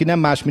fája, aki nem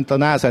más, mint a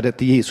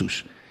názáreti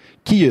Jézus,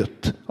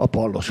 kijött a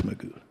pallos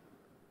mögül.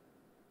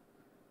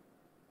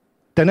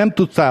 Te nem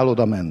tudtál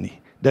oda menni,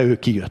 de ő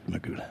kijött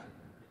mögül.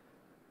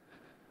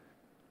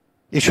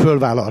 És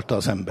fölvállalta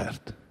az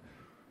embert.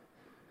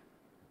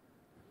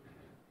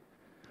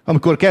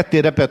 Amikor ketté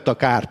repett a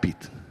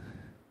kárpit,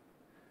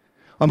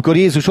 amikor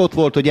Jézus ott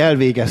volt, hogy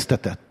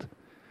elvégeztetett,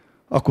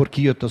 akkor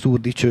kijött az Úr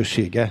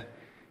dicsősége,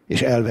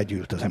 és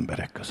elvegyült az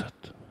emberek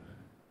között.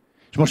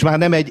 És most már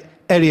nem egy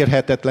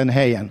elérhetetlen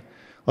helyen,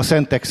 a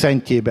szentek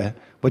szentjébe,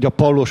 vagy a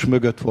pallos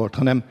mögött volt,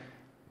 hanem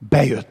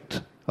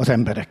bejött az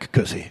emberek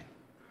közé.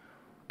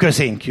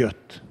 Közénk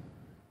jött.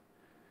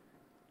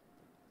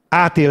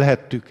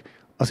 Átélhettük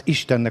az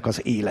Istennek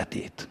az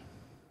életét.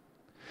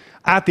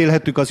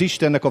 Átélhettük az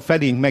Istennek a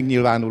felénk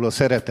megnyilvánuló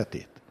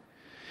szeretetét.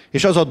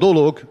 És az a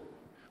dolog,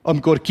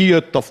 amikor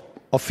kijött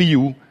a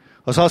fiú,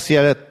 az azt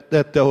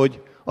jelentette,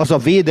 hogy az a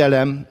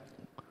védelem,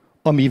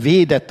 ami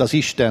védett az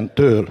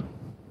Istentől,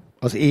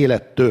 az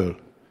élettől.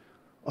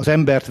 Az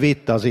embert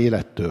védte az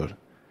élettől,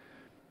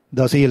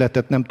 de az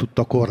életet nem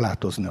tudta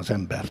korlátozni az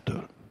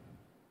embertől.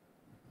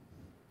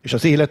 És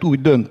az élet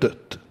úgy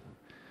döntött,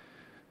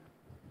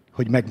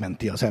 hogy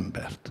megmenti az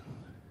embert.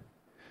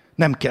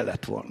 Nem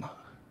kellett volna.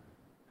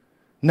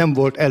 Nem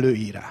volt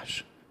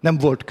előírás. Nem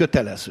volt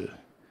kötelező.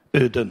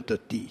 Ő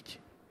döntött így,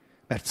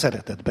 mert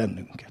szeretett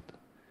bennünket.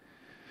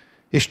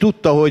 És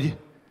tudta, hogy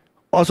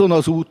azon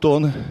az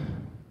úton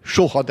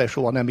soha, de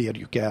soha nem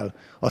érjük el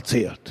a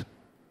célt.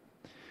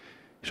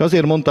 És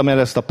azért mondtam el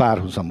ezt a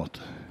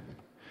párhuzamot.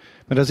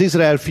 Mert az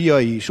Izrael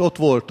fiai is ott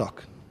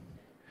voltak.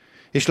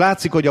 És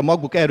látszik, hogy a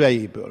maguk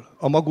erejéből,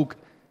 a maguk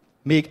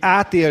még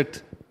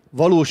átélt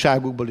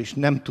valóságukból is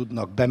nem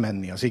tudnak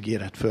bemenni az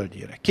ígéret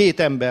földjére.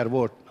 2 ember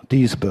volt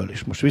 10-ből,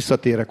 és most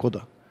visszatérek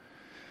oda.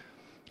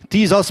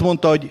 10 azt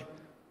mondta, hogy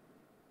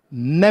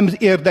nem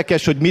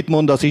érdekes, hogy mit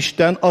mond az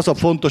Isten, az a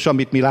fontos,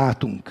 amit mi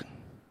látunk.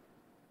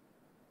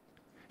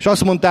 És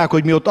azt mondták,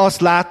 hogy mi ott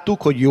azt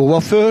láttuk, hogy jó a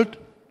föld,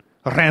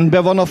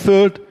 rendben van a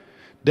föld,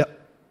 de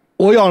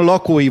olyan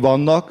lakói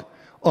vannak,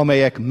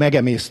 amelyek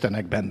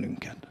megemésztenek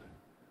bennünket.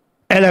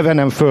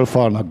 Elevenen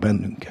fölfalnak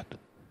bennünket.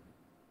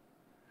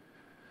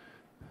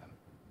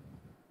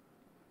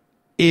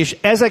 És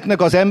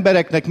ezeknek az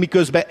embereknek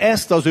miközben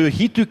ezt az ő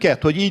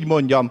hitüket, hogy így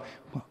mondjam,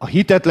 a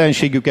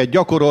hitetlenségüket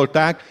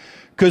gyakorolták,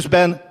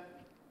 közben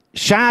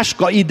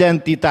sáska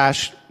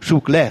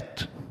identitásuk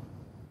lett.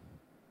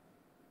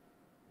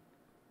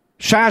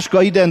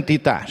 Sáska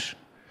identitás.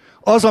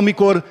 Az,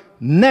 amikor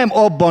nem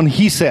abban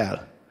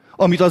hiszel,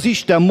 amit az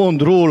Isten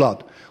mond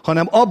rólad,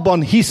 hanem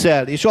abban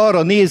hiszel, és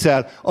arra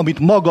nézel, amit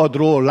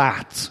magadról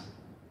látsz.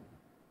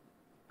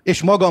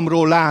 És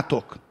magamról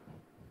látok.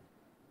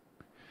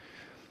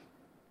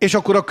 És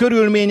akkor a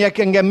körülmények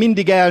engem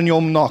mindig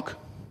elnyomnak.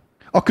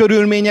 A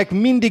körülmények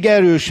mindig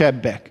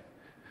erősebbek.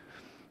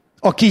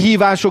 A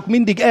kihívások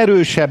mindig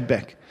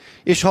erősebbek.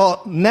 És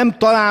ha nem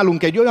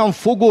találunk egy olyan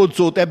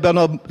fogódzót ebben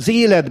az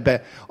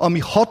életbe, ami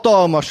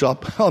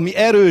hatalmasabb, ami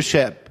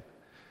erősebb,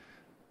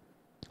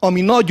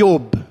 ami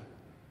nagyobb,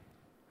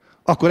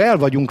 akkor el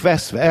vagyunk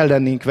veszve, el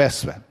lennénk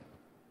veszve.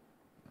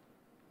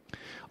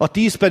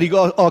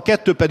 A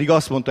 2 pedig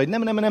azt mondta, hogy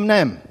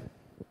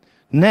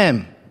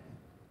nem.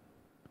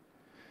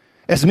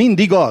 Ez mind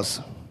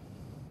igaz.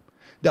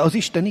 De az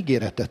Isten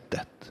ígéretet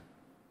tett.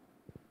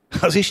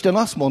 Az Isten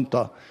azt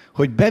mondta,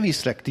 hogy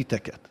beviszlek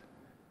titeket.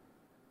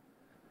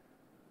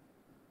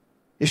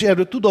 És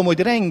erről tudom, hogy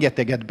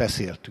rengeteget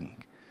beszéltünk.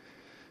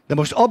 De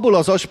most abból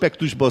az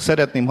aspektusból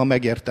szeretném, ha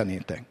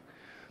megértenétek,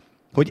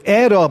 hogy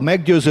erre a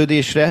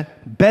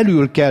meggyőződésre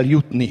belül kell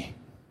jutni.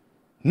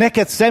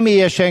 Neked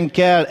személyesen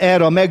kell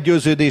erre a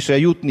meggyőződésre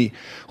jutni,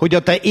 hogy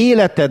a te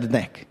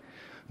életednek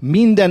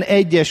minden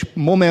egyes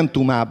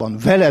momentumában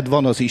veled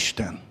van az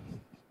Isten.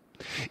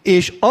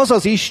 És az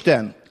az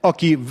Isten,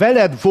 aki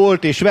veled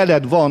volt és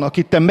veled van,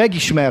 akit te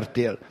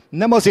megismertél,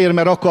 nem azért,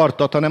 mert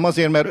akartad, hanem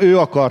azért, mert ő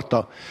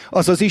akarta,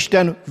 az az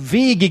Isten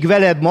végig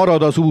veled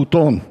marad az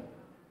úton.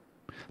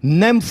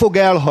 Nem fog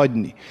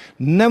elhagyni,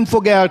 nem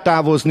fog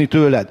eltávozni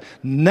tőled,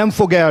 nem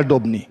fog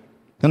eldobni,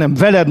 hanem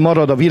veled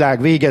marad a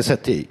világ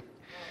végezetéig.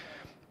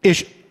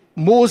 És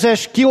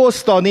Mózes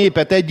kihozta a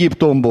népet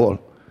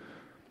Egyiptomból,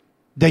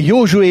 de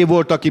Józsué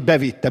volt, aki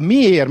bevitte.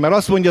 Miért? Mert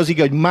azt mondja az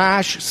ige, hogy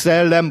más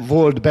szellem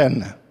volt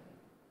benne.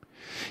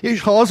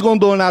 És ha azt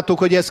gondolnátok,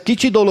 hogy ez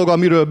kicsi dolog,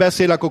 amiről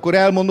beszélek, akkor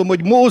elmondom,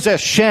 hogy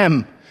Mózes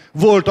sem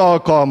volt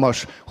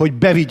alkalmas, hogy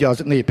bevigye a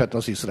népet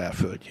az Izrael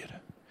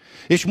földjére.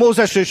 És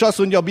Mózesről is azt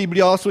mondja a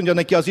Biblia, azt mondja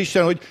neki az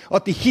Isten, hogy a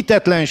ti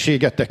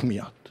hitetlenségetek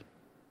miatt.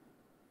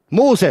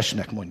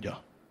 Mózesnek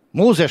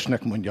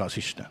mondja az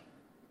Isten.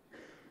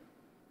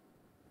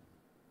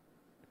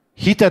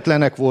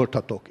 Hitetlenek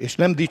voltatok, és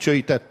nem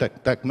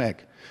dicsőítettek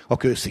meg a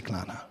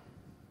kősziklánál.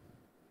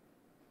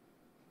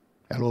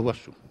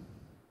 Elolvassuk.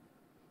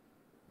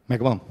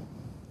 Megvan.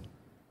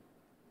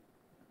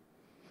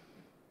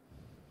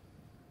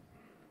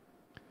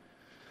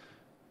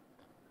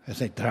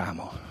 Ez egy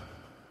dráma.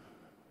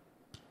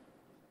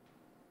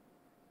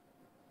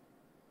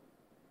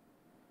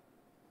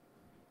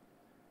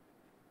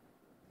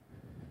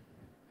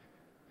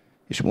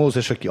 És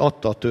Mózes, aki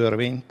adta a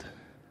törvényt,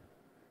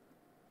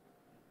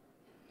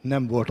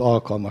 nem volt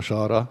alkalmas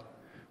arra,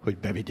 hogy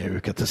bevigye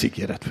őket az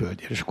ígéret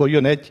földjére. És akkor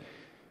jön egy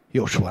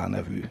Jósua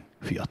nevű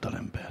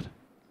fiatalember.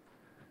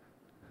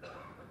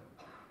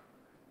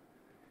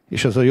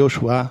 És az a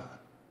Jósua,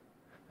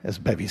 ez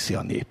beviszi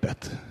a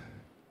népet.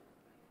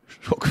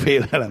 Sok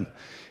félelem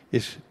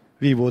és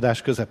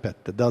vívódás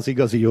közepette, de az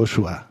igazi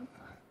Jósua,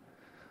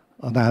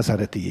 a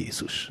názáreti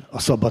Jézus, a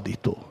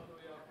szabadító.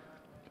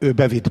 Ő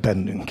bevitt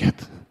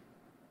bennünket.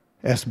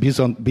 Ezt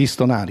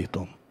bizton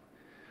állítom,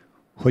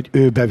 hogy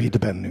ő bevitt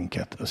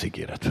bennünket az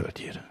ígéret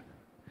földjére.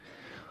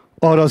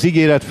 Arra az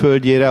ígéret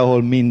földjére,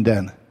 ahol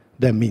minden,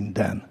 de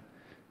minden.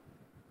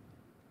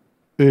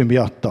 Ő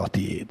miatta a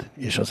tiéd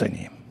és az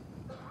enyém.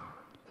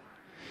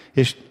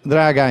 És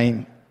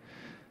drágáim,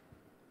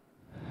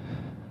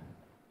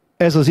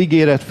 ez az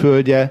ígéret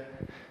földje,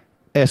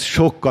 ez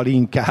sokkal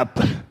inkább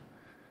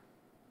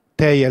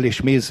tejjel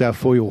és mézzel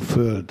folyó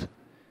föld,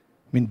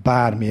 mint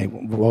bármi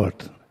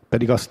volt.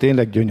 Pedig az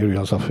tényleg gyönyörű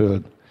az a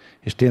föld,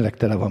 és tényleg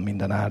tele van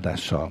minden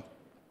áldással.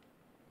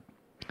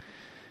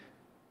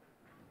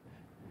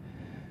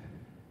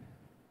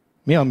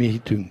 Mi a mi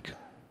hitünk?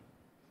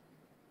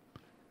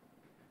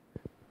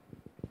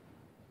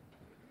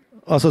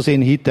 Az az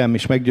én hitem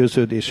és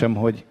meggyőződésem,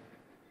 hogy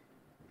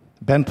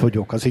bent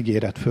vagyok az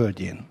ígéret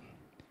földjén.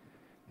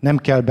 Nem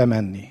kell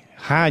bemenni.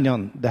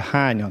 Hányan, de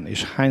hányan,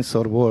 és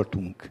hányszor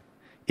voltunk,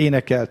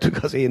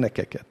 énekeltük az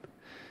énekeket,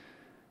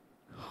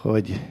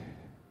 hogy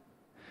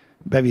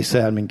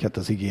beviszel minket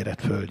az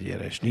ígéret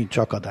földjére, és nincs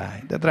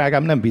akadály. De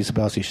drágám, nem visz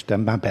be az Isten,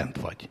 már bent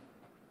vagy.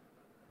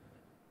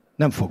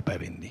 Nem fog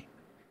bevinni.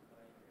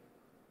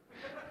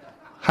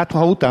 Hát,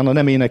 ha utána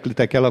nem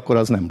éneklitek el, akkor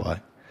az nem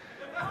baj.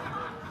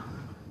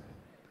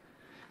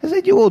 Ez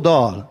egy jó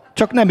dal,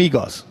 csak nem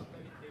igaz.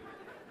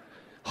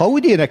 Ha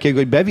úgy énekeljük,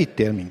 hogy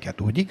bevittél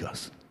minket, úgy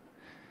igaz?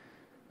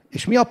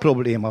 És mi a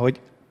probléma, hogy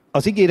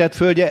az ígéret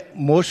földje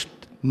most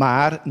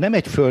már nem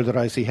egy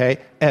földrajzi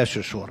hely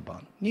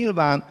elsősorban.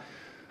 Nyilván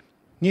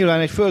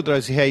egy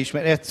földrajzi hely is,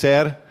 mert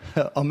egyszer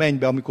a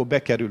mennybe, amikor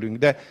bekerülünk,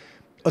 de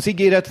az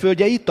ígéret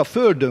földje itt a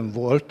földön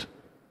volt,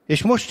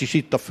 és most is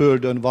itt a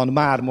földön van,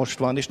 már most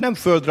van, és nem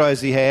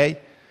földrajzi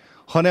hely,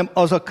 hanem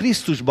az a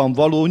Krisztusban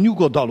való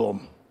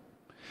nyugodalom.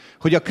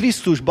 Hogy a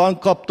Krisztusban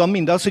kaptam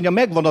mindazt, hogy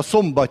megvan a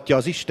szombatja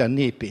az Isten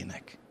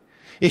népének.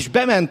 És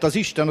bement az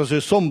Isten az ő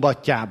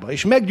szombatjába,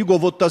 és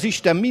megnyugovott az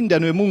Isten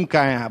minden ő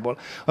munkájából.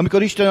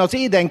 Amikor Isten az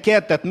Éden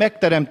kertet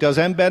megteremti az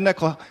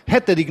embernek, a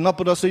 7.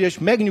 napon azt mondja, és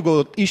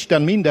megnyugodott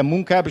Isten minden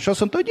munkájába, és azt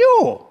mondta, hogy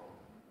jó.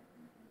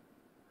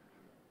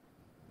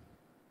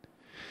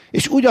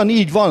 És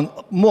ugyanígy van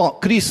ma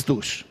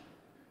Krisztus,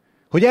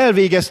 hogy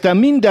elvégezte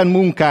minden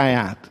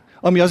munkáját,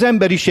 ami az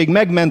emberiség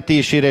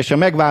megmentésére és a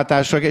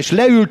megváltásra, és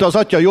leült az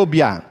Atya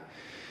jobbján.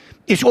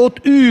 És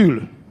ott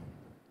ül,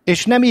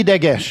 és nem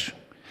ideges,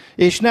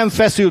 és nem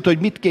feszült, hogy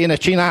mit kéne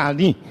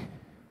csinálni,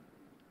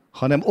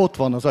 hanem ott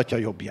van az Atya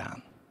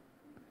jobbján.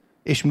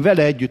 És mi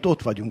vele együtt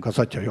ott vagyunk az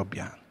Atya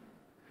jobbján.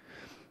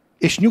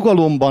 És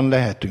nyugalomban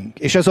lehetünk.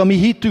 És ez a mi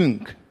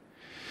hitünk.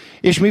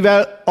 És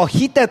mivel a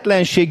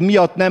hitetlenség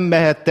miatt nem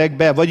mehettek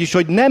be, vagyis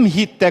hogy nem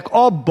hittek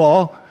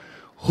abba,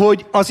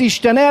 hogy az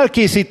Isten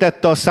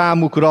elkészítette a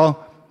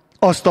számukra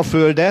azt a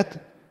földet,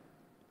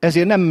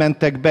 ezért nem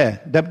mentek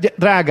be. De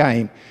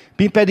drágáim,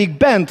 mi pedig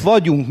bent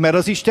vagyunk, mert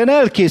az Isten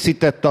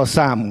elkészítette a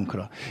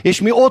számunkra.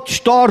 És mi ott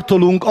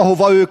startolunk,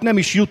 ahova ők nem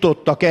is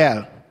jutottak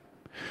el.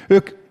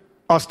 Ők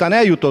aztán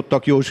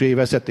eljutottak Józsué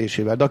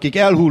vezetésével, de akik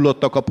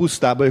elhullottak a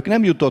pusztába, ők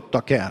nem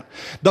jutottak el.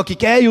 De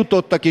akik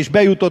eljutottak és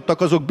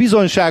bejutottak, azok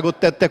bizonyságot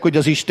tettek, hogy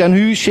az Isten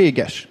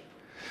hűséges.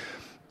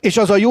 És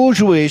az a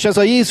Józsué, és ez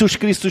a Jézus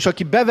Krisztus,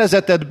 aki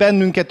bevezetett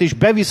bennünket, és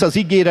bevisz az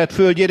ígéret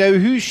földjére, ő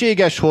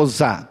hűséges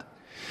hozzád.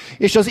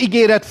 És az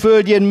ígéret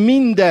földjén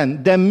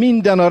minden, de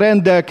minden a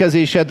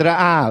rendelkezésedre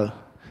áll.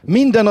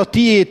 Minden a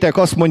tiétek,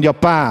 azt mondja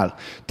Pál.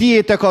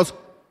 Tiétek az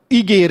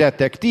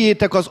ígéretek,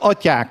 tiétek az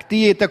atyák,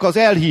 tiétek az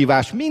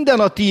elhívás. Minden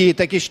a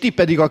tiétek, és ti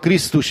pedig a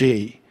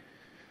Krisztuséi.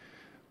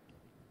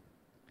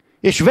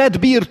 És vedd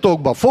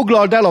birtokba,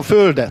 foglald el a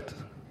földet.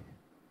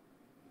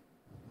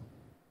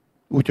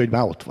 Úgyhogy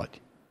már ott vagy.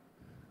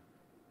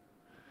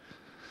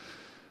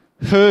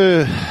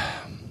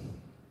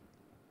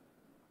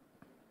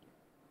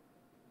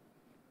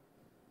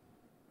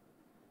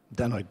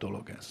 De nagy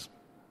dolog ez.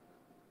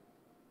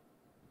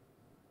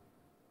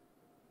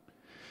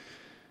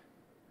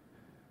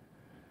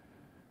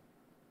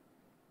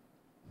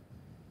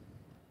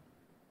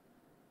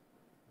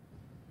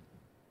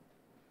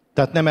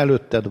 Tehát nem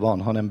előtted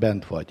van, hanem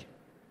bent vagy.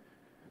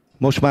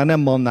 Most már nem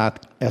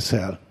mannát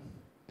eszel,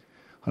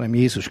 hanem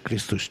Jézus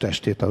Krisztus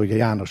testét, ahogy a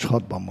János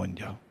 6-ban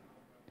mondja.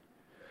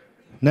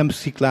 Nem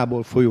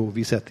sziklából folyó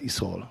vizet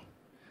iszol,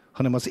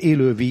 hanem az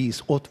élő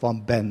víz ott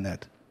van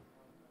benned.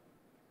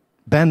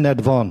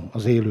 Benned van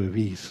az élő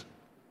víz.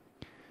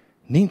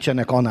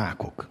 Nincsenek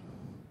anákok.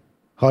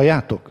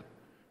 Halljátok?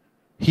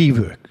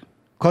 Hívők,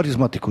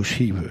 karizmatikus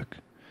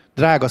hívők.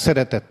 Drága,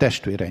 szeretett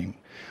testvéreim,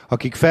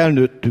 akik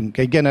felnőttünk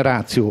egy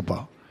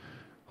generációba,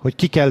 hogy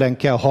ki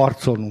kell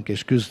harcolnunk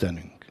és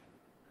küzdenünk.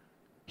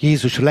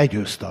 Jézus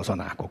legyőzte az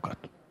anákokat.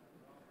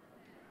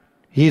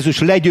 Jézus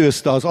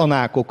legyőzte az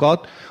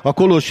anákokat a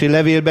Kolossi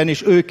levélben,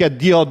 és őket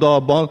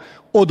diadalban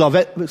oda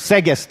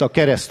szegezte a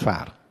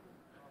keresztfára.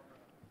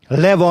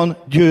 Le van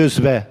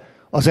győzve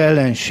az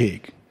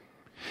ellenség.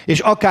 És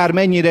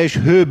akármennyire is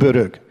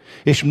hőbörög,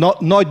 és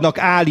nagynak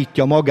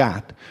állítja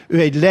magát, ő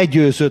egy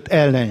legyőzött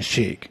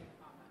ellenség.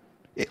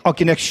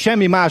 Akinek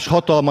semmi más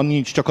hatalma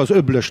nincs, csak az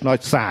öblös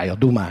nagy szája,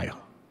 dumája.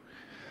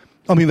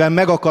 Amivel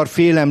meg akar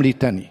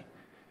félemlíteni.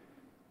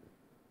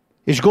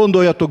 És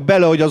gondoljatok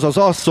bele, hogy az az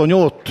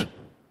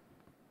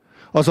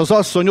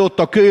asszony ott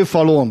a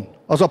kőfalon,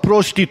 az a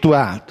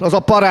prostituált, az a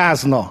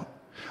parázna,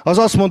 az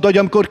azt mondta, hogy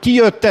amikor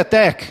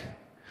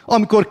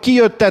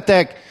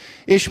kijöttetek,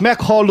 és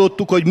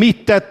meghallottuk, hogy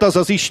mit tett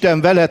az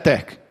Isten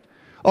veletek,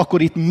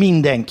 akkor itt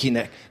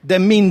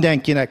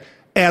mindenkinek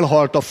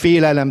elhalt a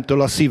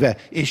félelemtől a szíve,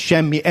 és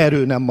semmi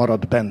erő nem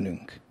maradt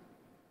bennünk.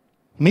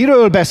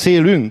 Miről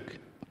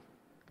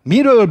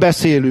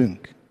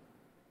beszélünk?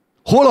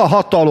 Hol a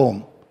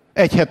hatalom?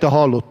 Egy hete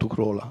hallottuk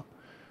róla.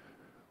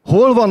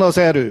 Hol van az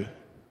erő?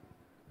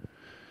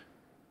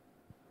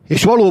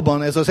 És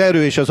valóban ez az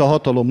erő és ez a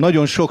hatalom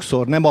nagyon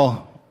sokszor nem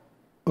a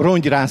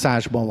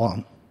rongyrázásban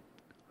van,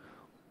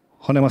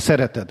 hanem a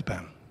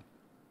szeretetben.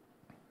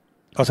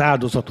 Az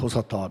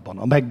áldozathozatalban,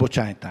 a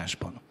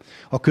megbocsájtásban,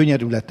 a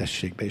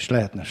könyörületességben is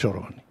lehetne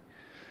sorolni.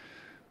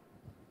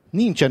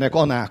 Nincsenek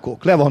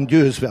anákok, le van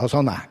győzve az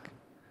anák.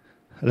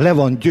 Le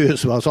van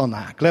győzve az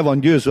anák, le van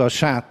győzve a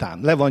sátán,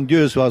 le van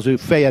győzve az ő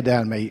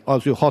fejedelmei,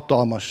 az ő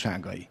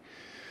hatalmasságai.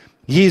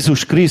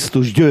 Jézus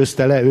Krisztus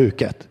győzte le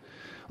őket.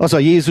 Az a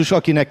Jézus,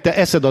 akinek te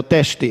eszed a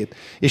testét,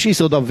 és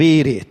iszod a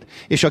vérét,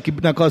 és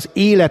akinek az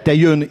élete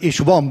jön, és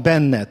van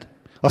benned,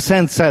 a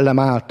Szent Szellem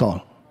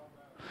által.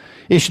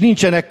 És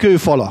nincsenek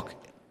kőfalak.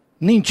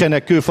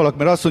 Nincsenek kőfalak,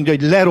 mert azt mondja,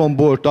 hogy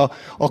lerombolta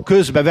a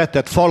közbe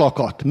vetett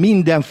falakat.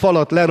 Minden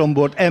falat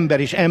lerombolt ember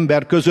és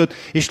ember között,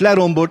 és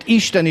lerombolt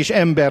Isten és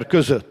ember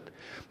között.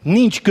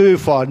 Nincs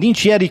kőfal,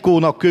 nincs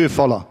Jerikónak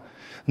kőfala.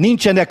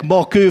 Nincsenek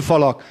ma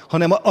kőfalak,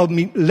 hanem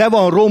ami le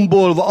van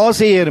rombolva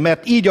azért,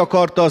 mert így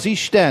akarta az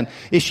Isten,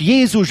 és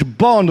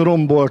Jézusban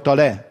rombolta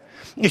le.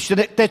 És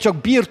te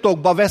csak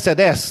birtokba veszed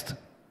ezt.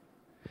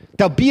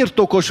 Te a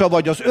birtokosa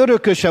vagy, az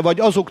örököse vagy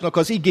azoknak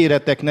az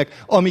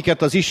ígéreteknek,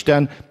 amiket az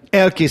Isten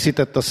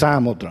elkészített a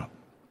számodra.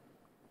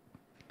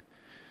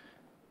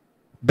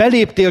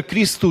 Beléptél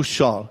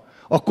Krisztussal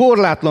a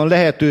korlátlan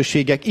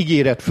lehetőségek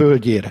ígéret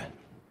földjére.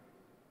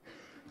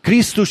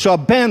 Krisztussal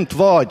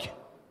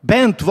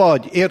bent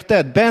vagy,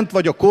 érted? Bent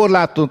vagy a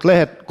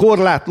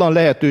korlátlan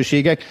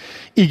lehetőségek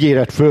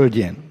ígéret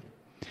földjén.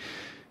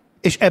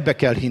 És ebbe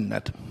kell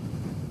hinned.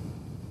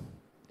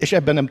 És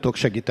ebben nem tudok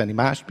segíteni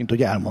más, mint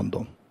hogy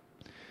elmondom.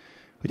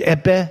 Hogy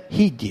ebbe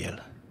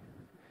higgyél.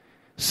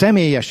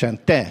 Személyesen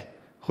te,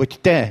 hogy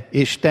te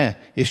és te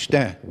és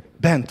te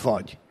bent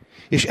vagy.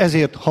 És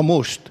ezért, ha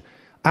most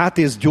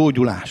átélsz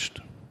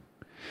gyógyulást,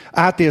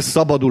 átélsz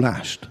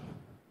szabadulást,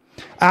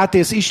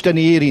 átélsz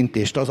isteni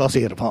érintést, az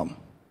azért van.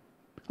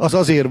 Az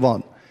azért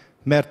van,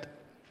 mert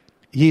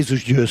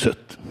Jézus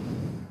győzött.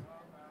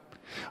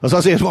 Az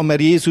azért van,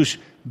 mert Jézus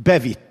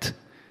bevitt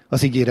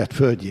az ígéret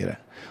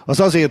földjére. Az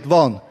azért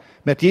van,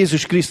 mert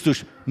Jézus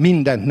Krisztus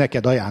mindent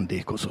neked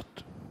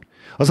ajándékozott.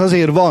 Az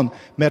azért van,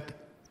 mert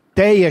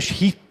teljes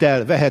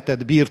hittel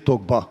veheted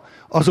birtokba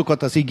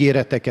azokat az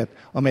ígéreteket,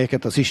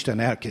 amelyeket az Isten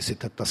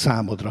elkészített a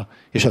számodra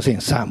és az én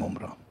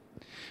számomra.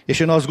 És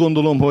én azt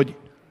gondolom, hogy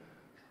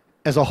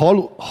ez a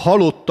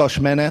halottas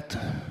menet,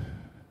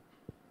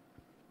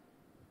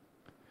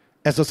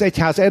 ez az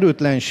egyház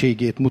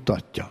erőtlenségét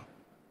mutatja.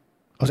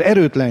 Az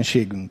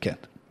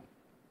erőtlenségünket.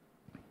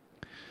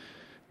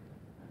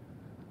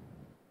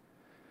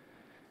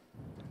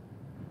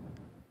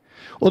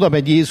 Oda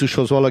megy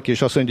Jézushoz valaki,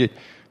 és azt mondja, hogy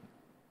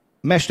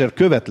Mester,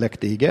 követlek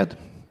téged,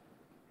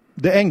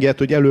 de engedd,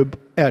 hogy előbb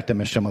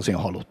eltemessem az én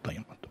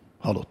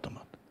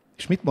halottamat.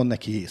 És mit mond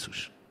neki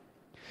Jézus?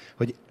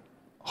 Hogy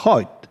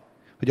hagyd,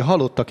 hogy a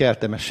halottak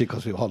eltemessék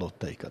az ő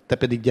halottaikat, te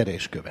pedig gyere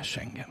és kövess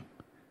engem.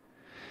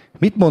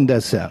 Mit mond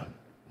ezzel?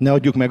 Ne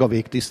adjuk meg a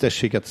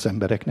végtisztességet az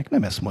embereknek,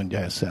 nem ezt mondja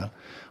ezzel.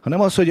 Hanem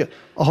az, hogy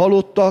a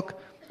halottak,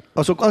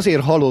 azok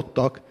azért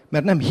halottak,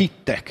 mert nem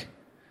hittek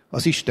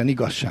az Isten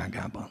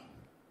igazságában.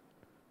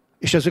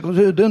 És ezek az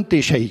ő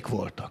döntéseik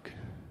voltak.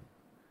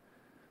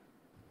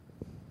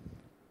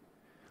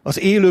 Az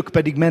élők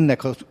pedig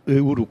mennek az ő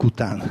uruk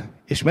után,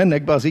 és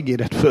mennek be az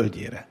ígéret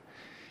földjére.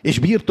 És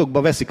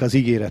birtokba veszik az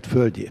ígéret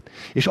földjét.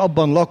 És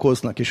abban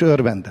lakoznak, és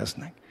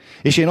örvendeznek.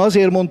 És én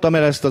azért mondtam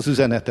el ezt az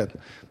üzenetet,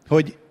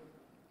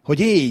 hogy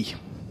élj,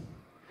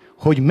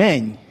 hogy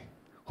menj,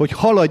 hogy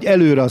haladj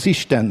előre az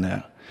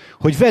Istennel,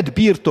 hogy vedd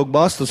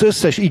birtokba azt az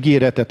összes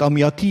ígéretet,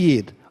 ami a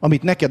tiéd,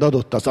 amit neked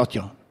adott az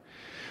Atya.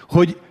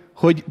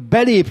 Hogy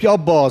belépj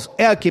abba az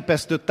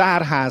elképesztő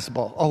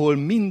tárházba, ahol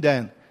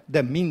minden,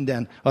 de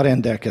minden a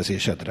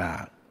rendelkezésedre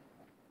áll.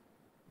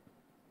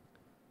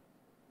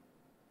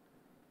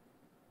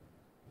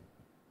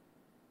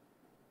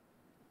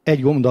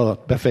 Egy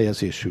gondolat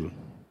befejezésül.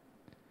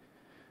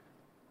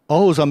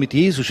 Ahhoz, amit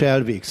Jézus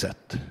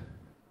elvégzett,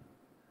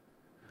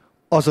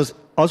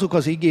 azok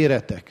az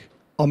ígéretek,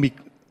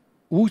 amik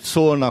úgy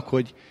szólnak,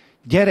 hogy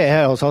gyere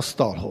el az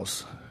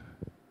asztalhoz.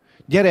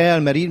 Gyere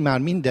el, mert így már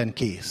minden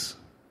kész.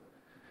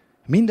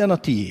 Minden a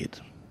tiéd.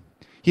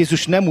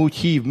 Jézus nem úgy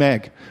hív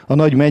meg a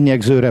nagy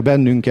mennyegzőre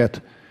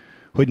bennünket,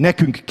 hogy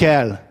nekünk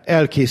kell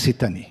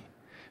elkészíteni.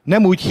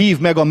 Nem úgy hív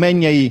meg a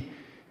mennyei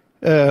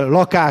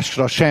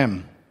lakásra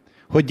sem,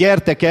 hogy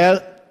gyertek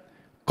el,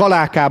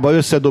 Kalákába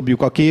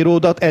összedobjuk a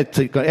kéródat,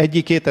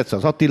 egyikét, egyszer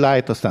az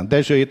Attiláit, aztán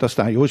Dezsőjét,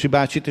 aztán Józsi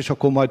bácsit, és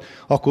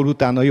akkor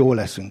utána jó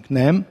leszünk.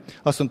 Nem.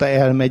 Azt mondta,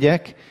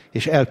 elmegyek,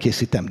 és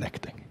elkészítem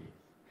nektek.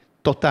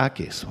 Totál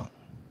kész van.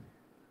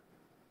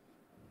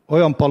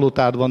 Olyan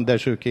palotád van,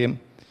 Dezsőkém,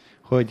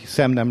 hogy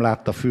szem nem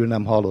látta, fül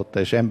nem hallotta,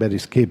 és emberi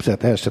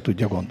képzet el se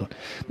tudja gondolni.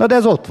 Na de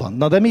ez ott van.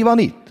 Na de mi van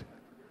itt?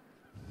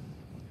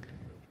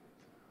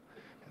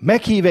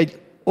 Meghív egy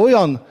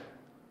olyan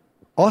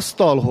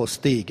asztalhoz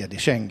téged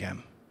és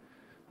engem,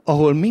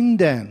 ahol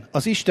minden,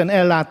 az Isten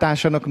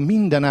ellátásának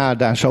minden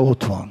áldása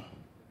ott van.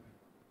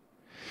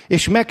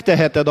 És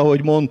megteheted,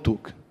 ahogy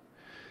mondtuk.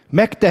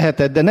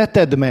 Megteheted, de ne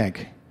tedd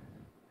meg,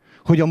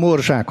 hogy a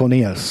morzsákon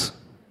élsz.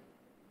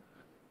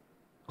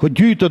 Hogy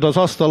gyűjtöd az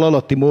asztal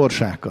alatti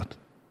morzsákat.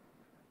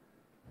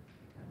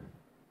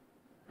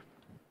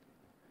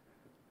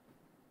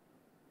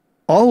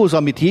 ahhoz,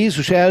 amit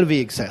Jézus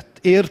elvégzett,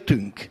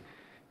 értünk,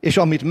 és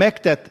amit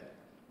megtett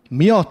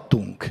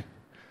miattunk,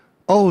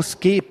 ahhoz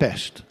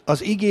képest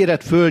az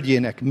ígéret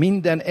földjének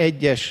minden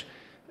egyes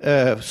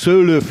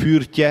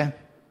szőlőfürtje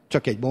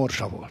csak egy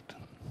morzsa volt.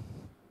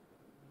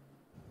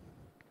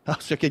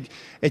 Az csak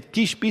egy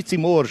kis pici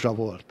morzsa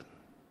volt.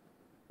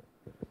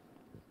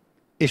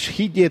 És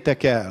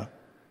higgyétek el,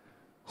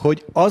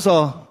 hogy az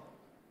a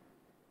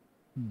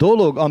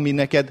dolog, ami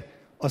neked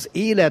az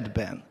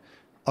életben,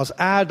 az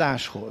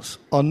áldáshoz,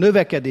 a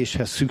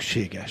növekedéshez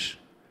szükséges,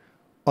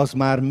 az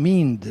már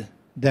mind,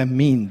 de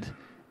mind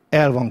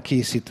el van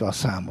készítve a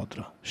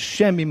számodra.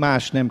 Semmi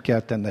más nem kell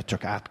tenned,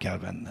 csak át kell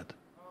venned.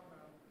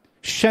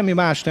 Semmi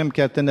más nem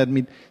kell tenned,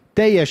 mint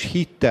teljes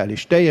hittel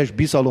és teljes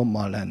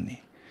bizalommal lenni.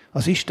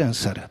 Az Isten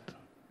szeret.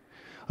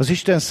 Az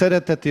Isten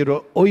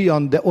szeretetéről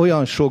olyan, de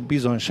olyan sok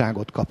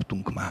bizonyságot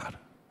kaptunk már.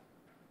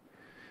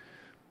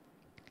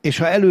 És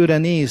ha előre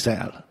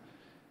nézel,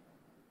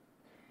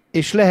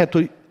 és lehet,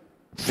 hogy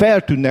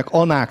feltűnnek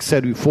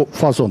anákszerű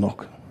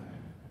fazonok.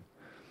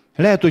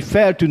 Lehet, hogy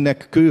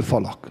feltűnnek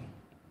kőfalak.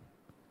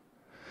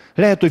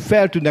 Lehet, hogy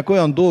feltűnnek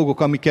olyan dolgok,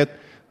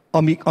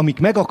 amik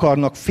meg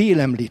akarnak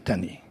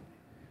félemlíteni.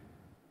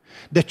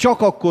 De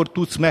csak akkor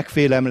tudsz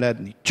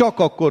megfélemledni. Csak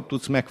akkor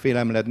tudsz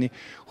megfélemledni,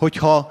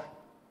 hogyha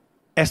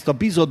ezt a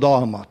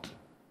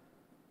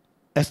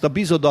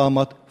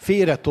bizodalmat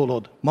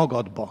félretolod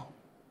magadba.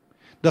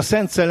 De a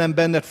Szent Szellem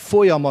benned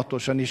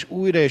folyamatosan és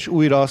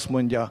újra azt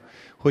mondja,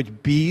 hogy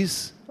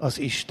bízz az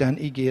Isten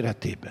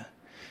ígéretébe.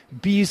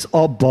 Bízz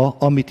abba,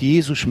 amit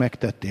Jézus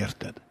megtett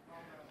érted.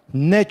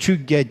 Ne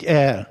csüggedj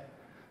el,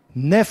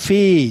 ne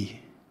félj.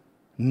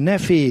 Ne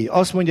félj.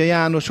 Azt mondja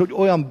János, hogy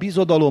olyan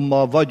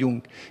bizodalommal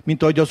vagyunk,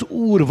 mint ahogy az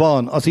Úr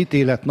van az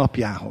ítélet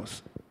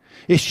napjához.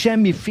 És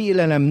semmi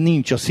félelem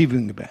nincs a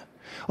szívünkbe.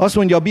 Azt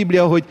mondja a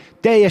Biblia, hogy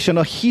teljesen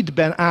a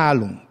hitben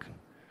állunk.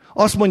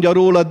 Azt mondja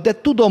rólad,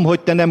 de tudom, hogy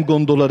te nem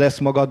gondolod ezt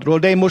magadról,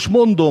 de én most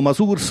mondom, az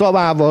Úr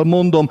szavával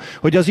mondom,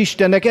 hogy az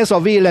Istennek ez a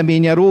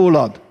véleménye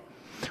rólad,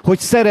 hogy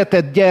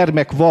szeretett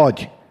gyermek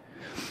vagy,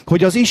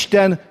 hogy az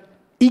Isten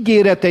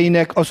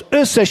ígéreteinek, az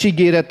összes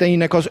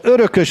ígéreteinek az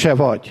örököse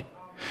vagy,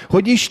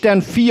 hogy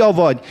Isten fia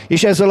vagy,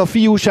 és ezzel a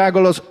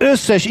fiúsággal az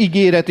összes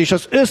ígéret és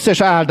az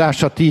összes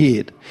áldás a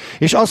tiéd.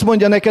 És azt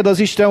mondja neked az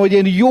Isten, hogy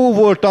én jó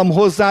voltam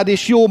hozzád,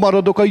 és jó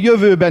maradok a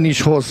jövőben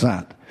is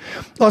hozzád.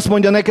 Azt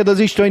mondja neked az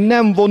Isten, hogy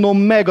nem vonom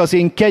meg az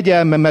én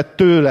kegyelmemet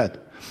tőled,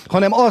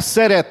 hanem azt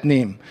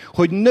szeretném,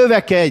 hogy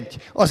növekedj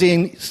az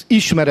én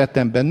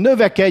ismeretemben,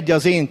 növekedj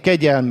az én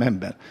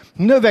kegyelmemben,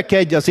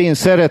 növekedj az én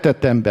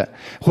szeretetemben,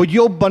 hogy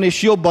jobban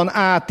és jobban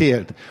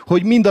átéld,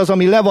 hogy mindaz,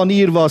 ami le van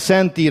írva a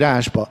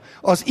Szentírásba,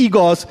 az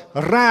igaz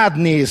rád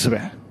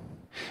nézve,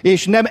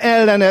 és nem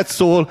ellened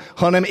szól,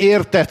 hanem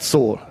érted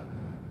szól.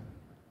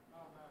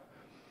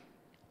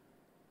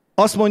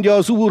 Azt mondja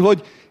az Úr,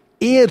 hogy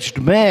értsd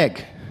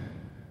meg,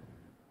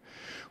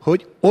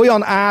 hogy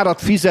olyan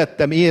árat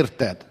fizettem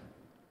érted,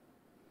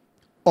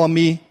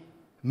 ami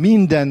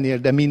mindennél,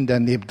 de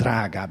mindennél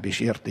drágább és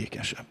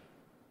értékesebb.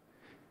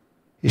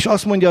 És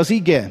azt mondja az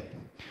ige,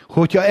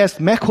 hogyha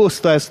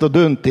meghozta ezt a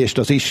döntést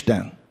az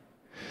Isten,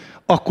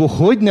 akkor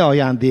hogy ne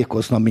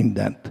ajándékozna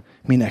mindent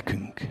mi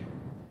nekünk?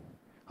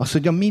 Azt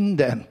mondja,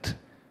 mindent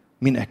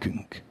mi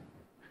nekünk.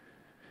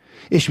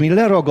 És mi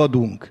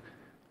leragadunk,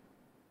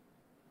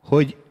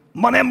 hogy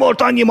ma nem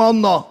volt annyi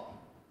manna.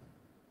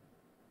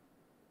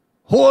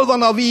 Hol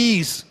van a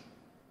víz?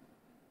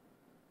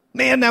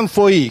 Miért nem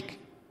folyik?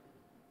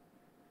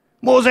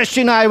 Mózes,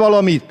 csinálj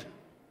valamit!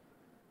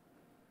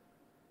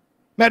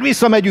 Mert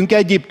visszamegyünk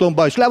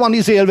Egyiptomba, és le van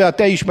izélve a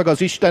te is, meg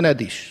az Istened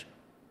is.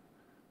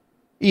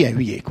 Ilyen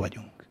hülyék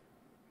vagyunk.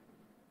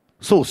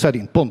 Szó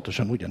szerint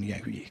pontosan ugyanilyen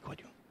hülyék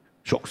vagyunk.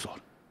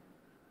 Sokszor.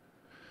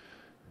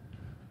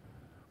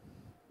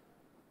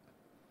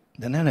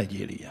 De ne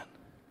legyél ilyen.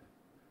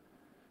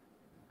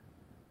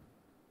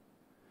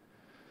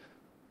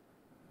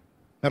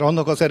 Mert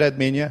annak az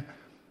eredménye,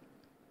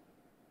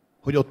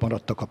 hogy ott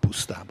maradtak a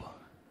pusztába.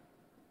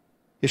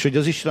 És hogy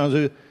az Isten az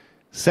ő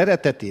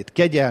szeretetét,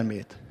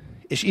 kegyelmét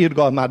és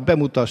irgalmát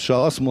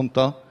bemutassa, azt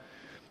mondta,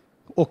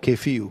 oké,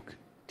 fiúk,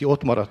 ti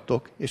ott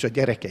maradtok, és a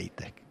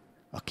gyerekeitek,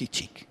 a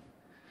kicsik,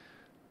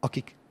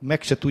 akik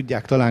meg se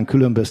tudják talán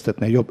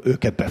különböztetni jobb,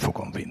 őket be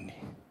fogom vinni.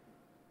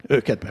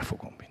 Őket be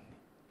fogom vinni.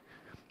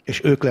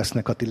 És ők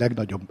lesznek a ti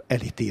legnagyobb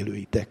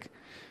elítélőitek,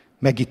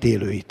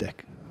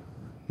 megítélőitek.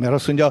 Mert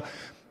azt mondja,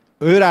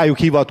 ő rájuk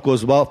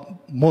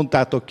hivatkozva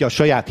mondtátok ki a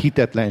saját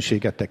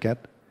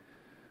hitetlenségeteket,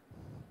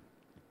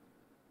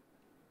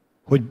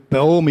 hogy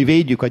mi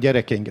védjük a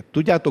gyerekeinket.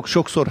 Tudjátok,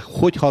 sokszor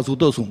hogy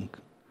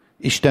hazudozunk?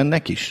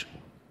 Istennek is.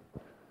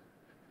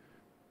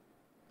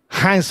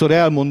 Hányszor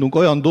elmondunk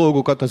olyan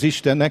dolgokat az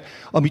Istennek,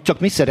 amit csak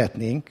mi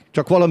szeretnénk,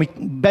 csak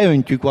valamit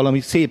beöntjük valami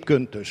szép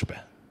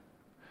köntösbe.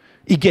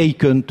 Igei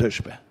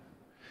köntösbe.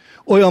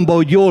 Olyanba,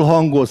 hogy jól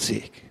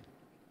hangozzék.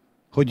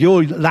 Hogy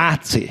jól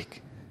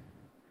látszék.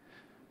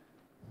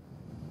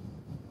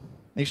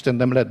 Isten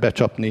nem lehet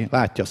becsapni,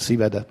 látja a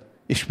szívedet,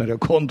 ismeri a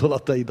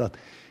gondolataidat,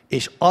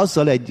 és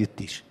azzal együtt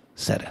is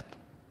szeret.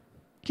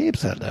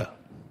 Képzeld el.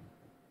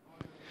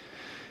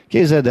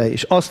 Képzeld el,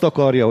 és azt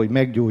akarja, hogy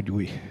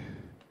meggyógyulj,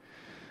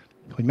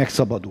 hogy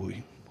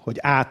megszabadulj, hogy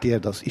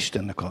átérd az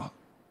Istennek a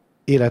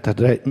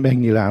életedre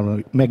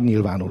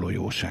megnyilvánuló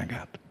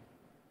jóságát.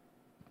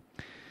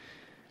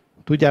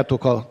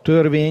 Tudjátok, a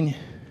törvény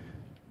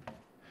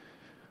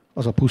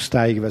az a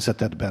pusztáig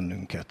vezetett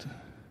bennünket.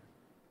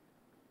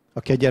 A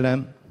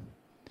kegyelem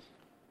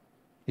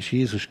és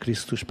Jézus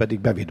Krisztus pedig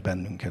bevitt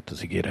bennünket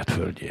az ígéret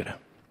földjére.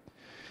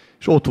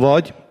 És ott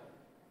vagy,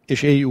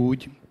 és élj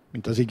úgy,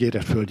 mint az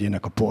ígéret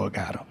földjének a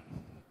polgára.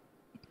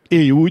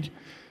 Élj úgy,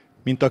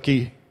 mint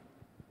aki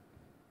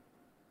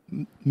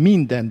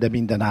minden, de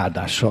minden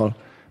áldással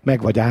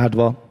meg vagy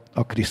áldva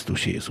a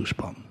Krisztus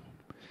Jézusban.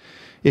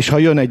 És ha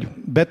jön egy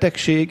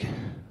betegség,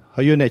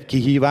 ha jön egy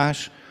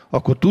kihívás,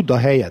 akkor tudd a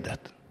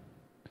helyedet.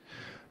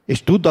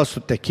 És tudd azt,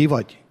 hogy te ki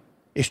vagy.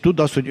 És tudd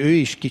azt, hogy ő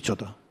is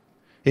kicsoda.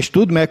 És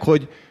tudd meg,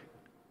 hogy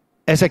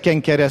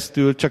ezeken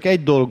keresztül csak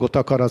egy dolgot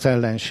akar az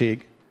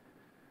ellenség,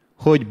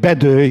 hogy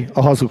bedőlj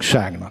a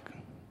hazugságnak.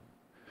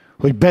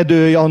 Hogy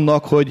bedőlj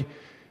annak, hogy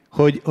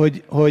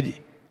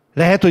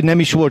lehet, hogy nem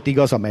is volt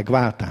igaz a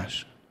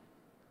megváltás.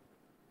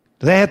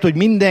 Lehet, hogy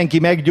mindenki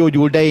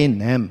meggyógyul, de én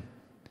nem.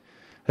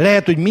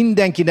 Lehet, hogy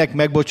mindenkinek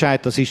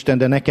megbocsájt az Isten,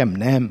 de nekem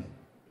nem.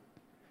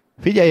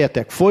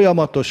 Figyeljetek,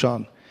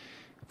 folyamatosan,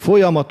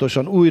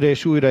 újra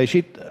és újra, és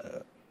itt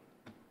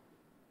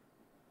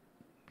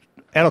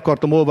el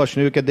akartam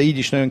olvasni őket, de így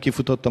is nagyon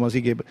kifutottam az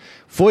igébe.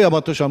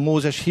 Folyamatosan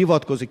Mózes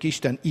hivatkozik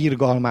Isten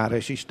irgalmára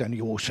és Isten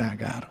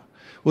jóságára.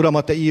 Uram,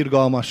 a te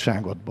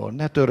irgalmasságodból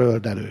ne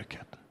töröld el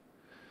őket.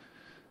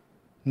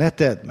 Ne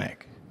tedd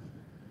meg.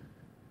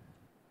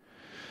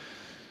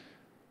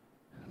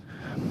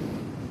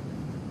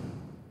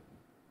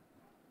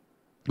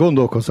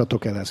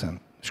 Gondolkozzatok el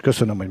ezen, és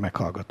köszönöm, hogy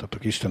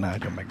meghallgattatok. Isten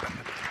áldjon meg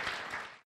benneteket.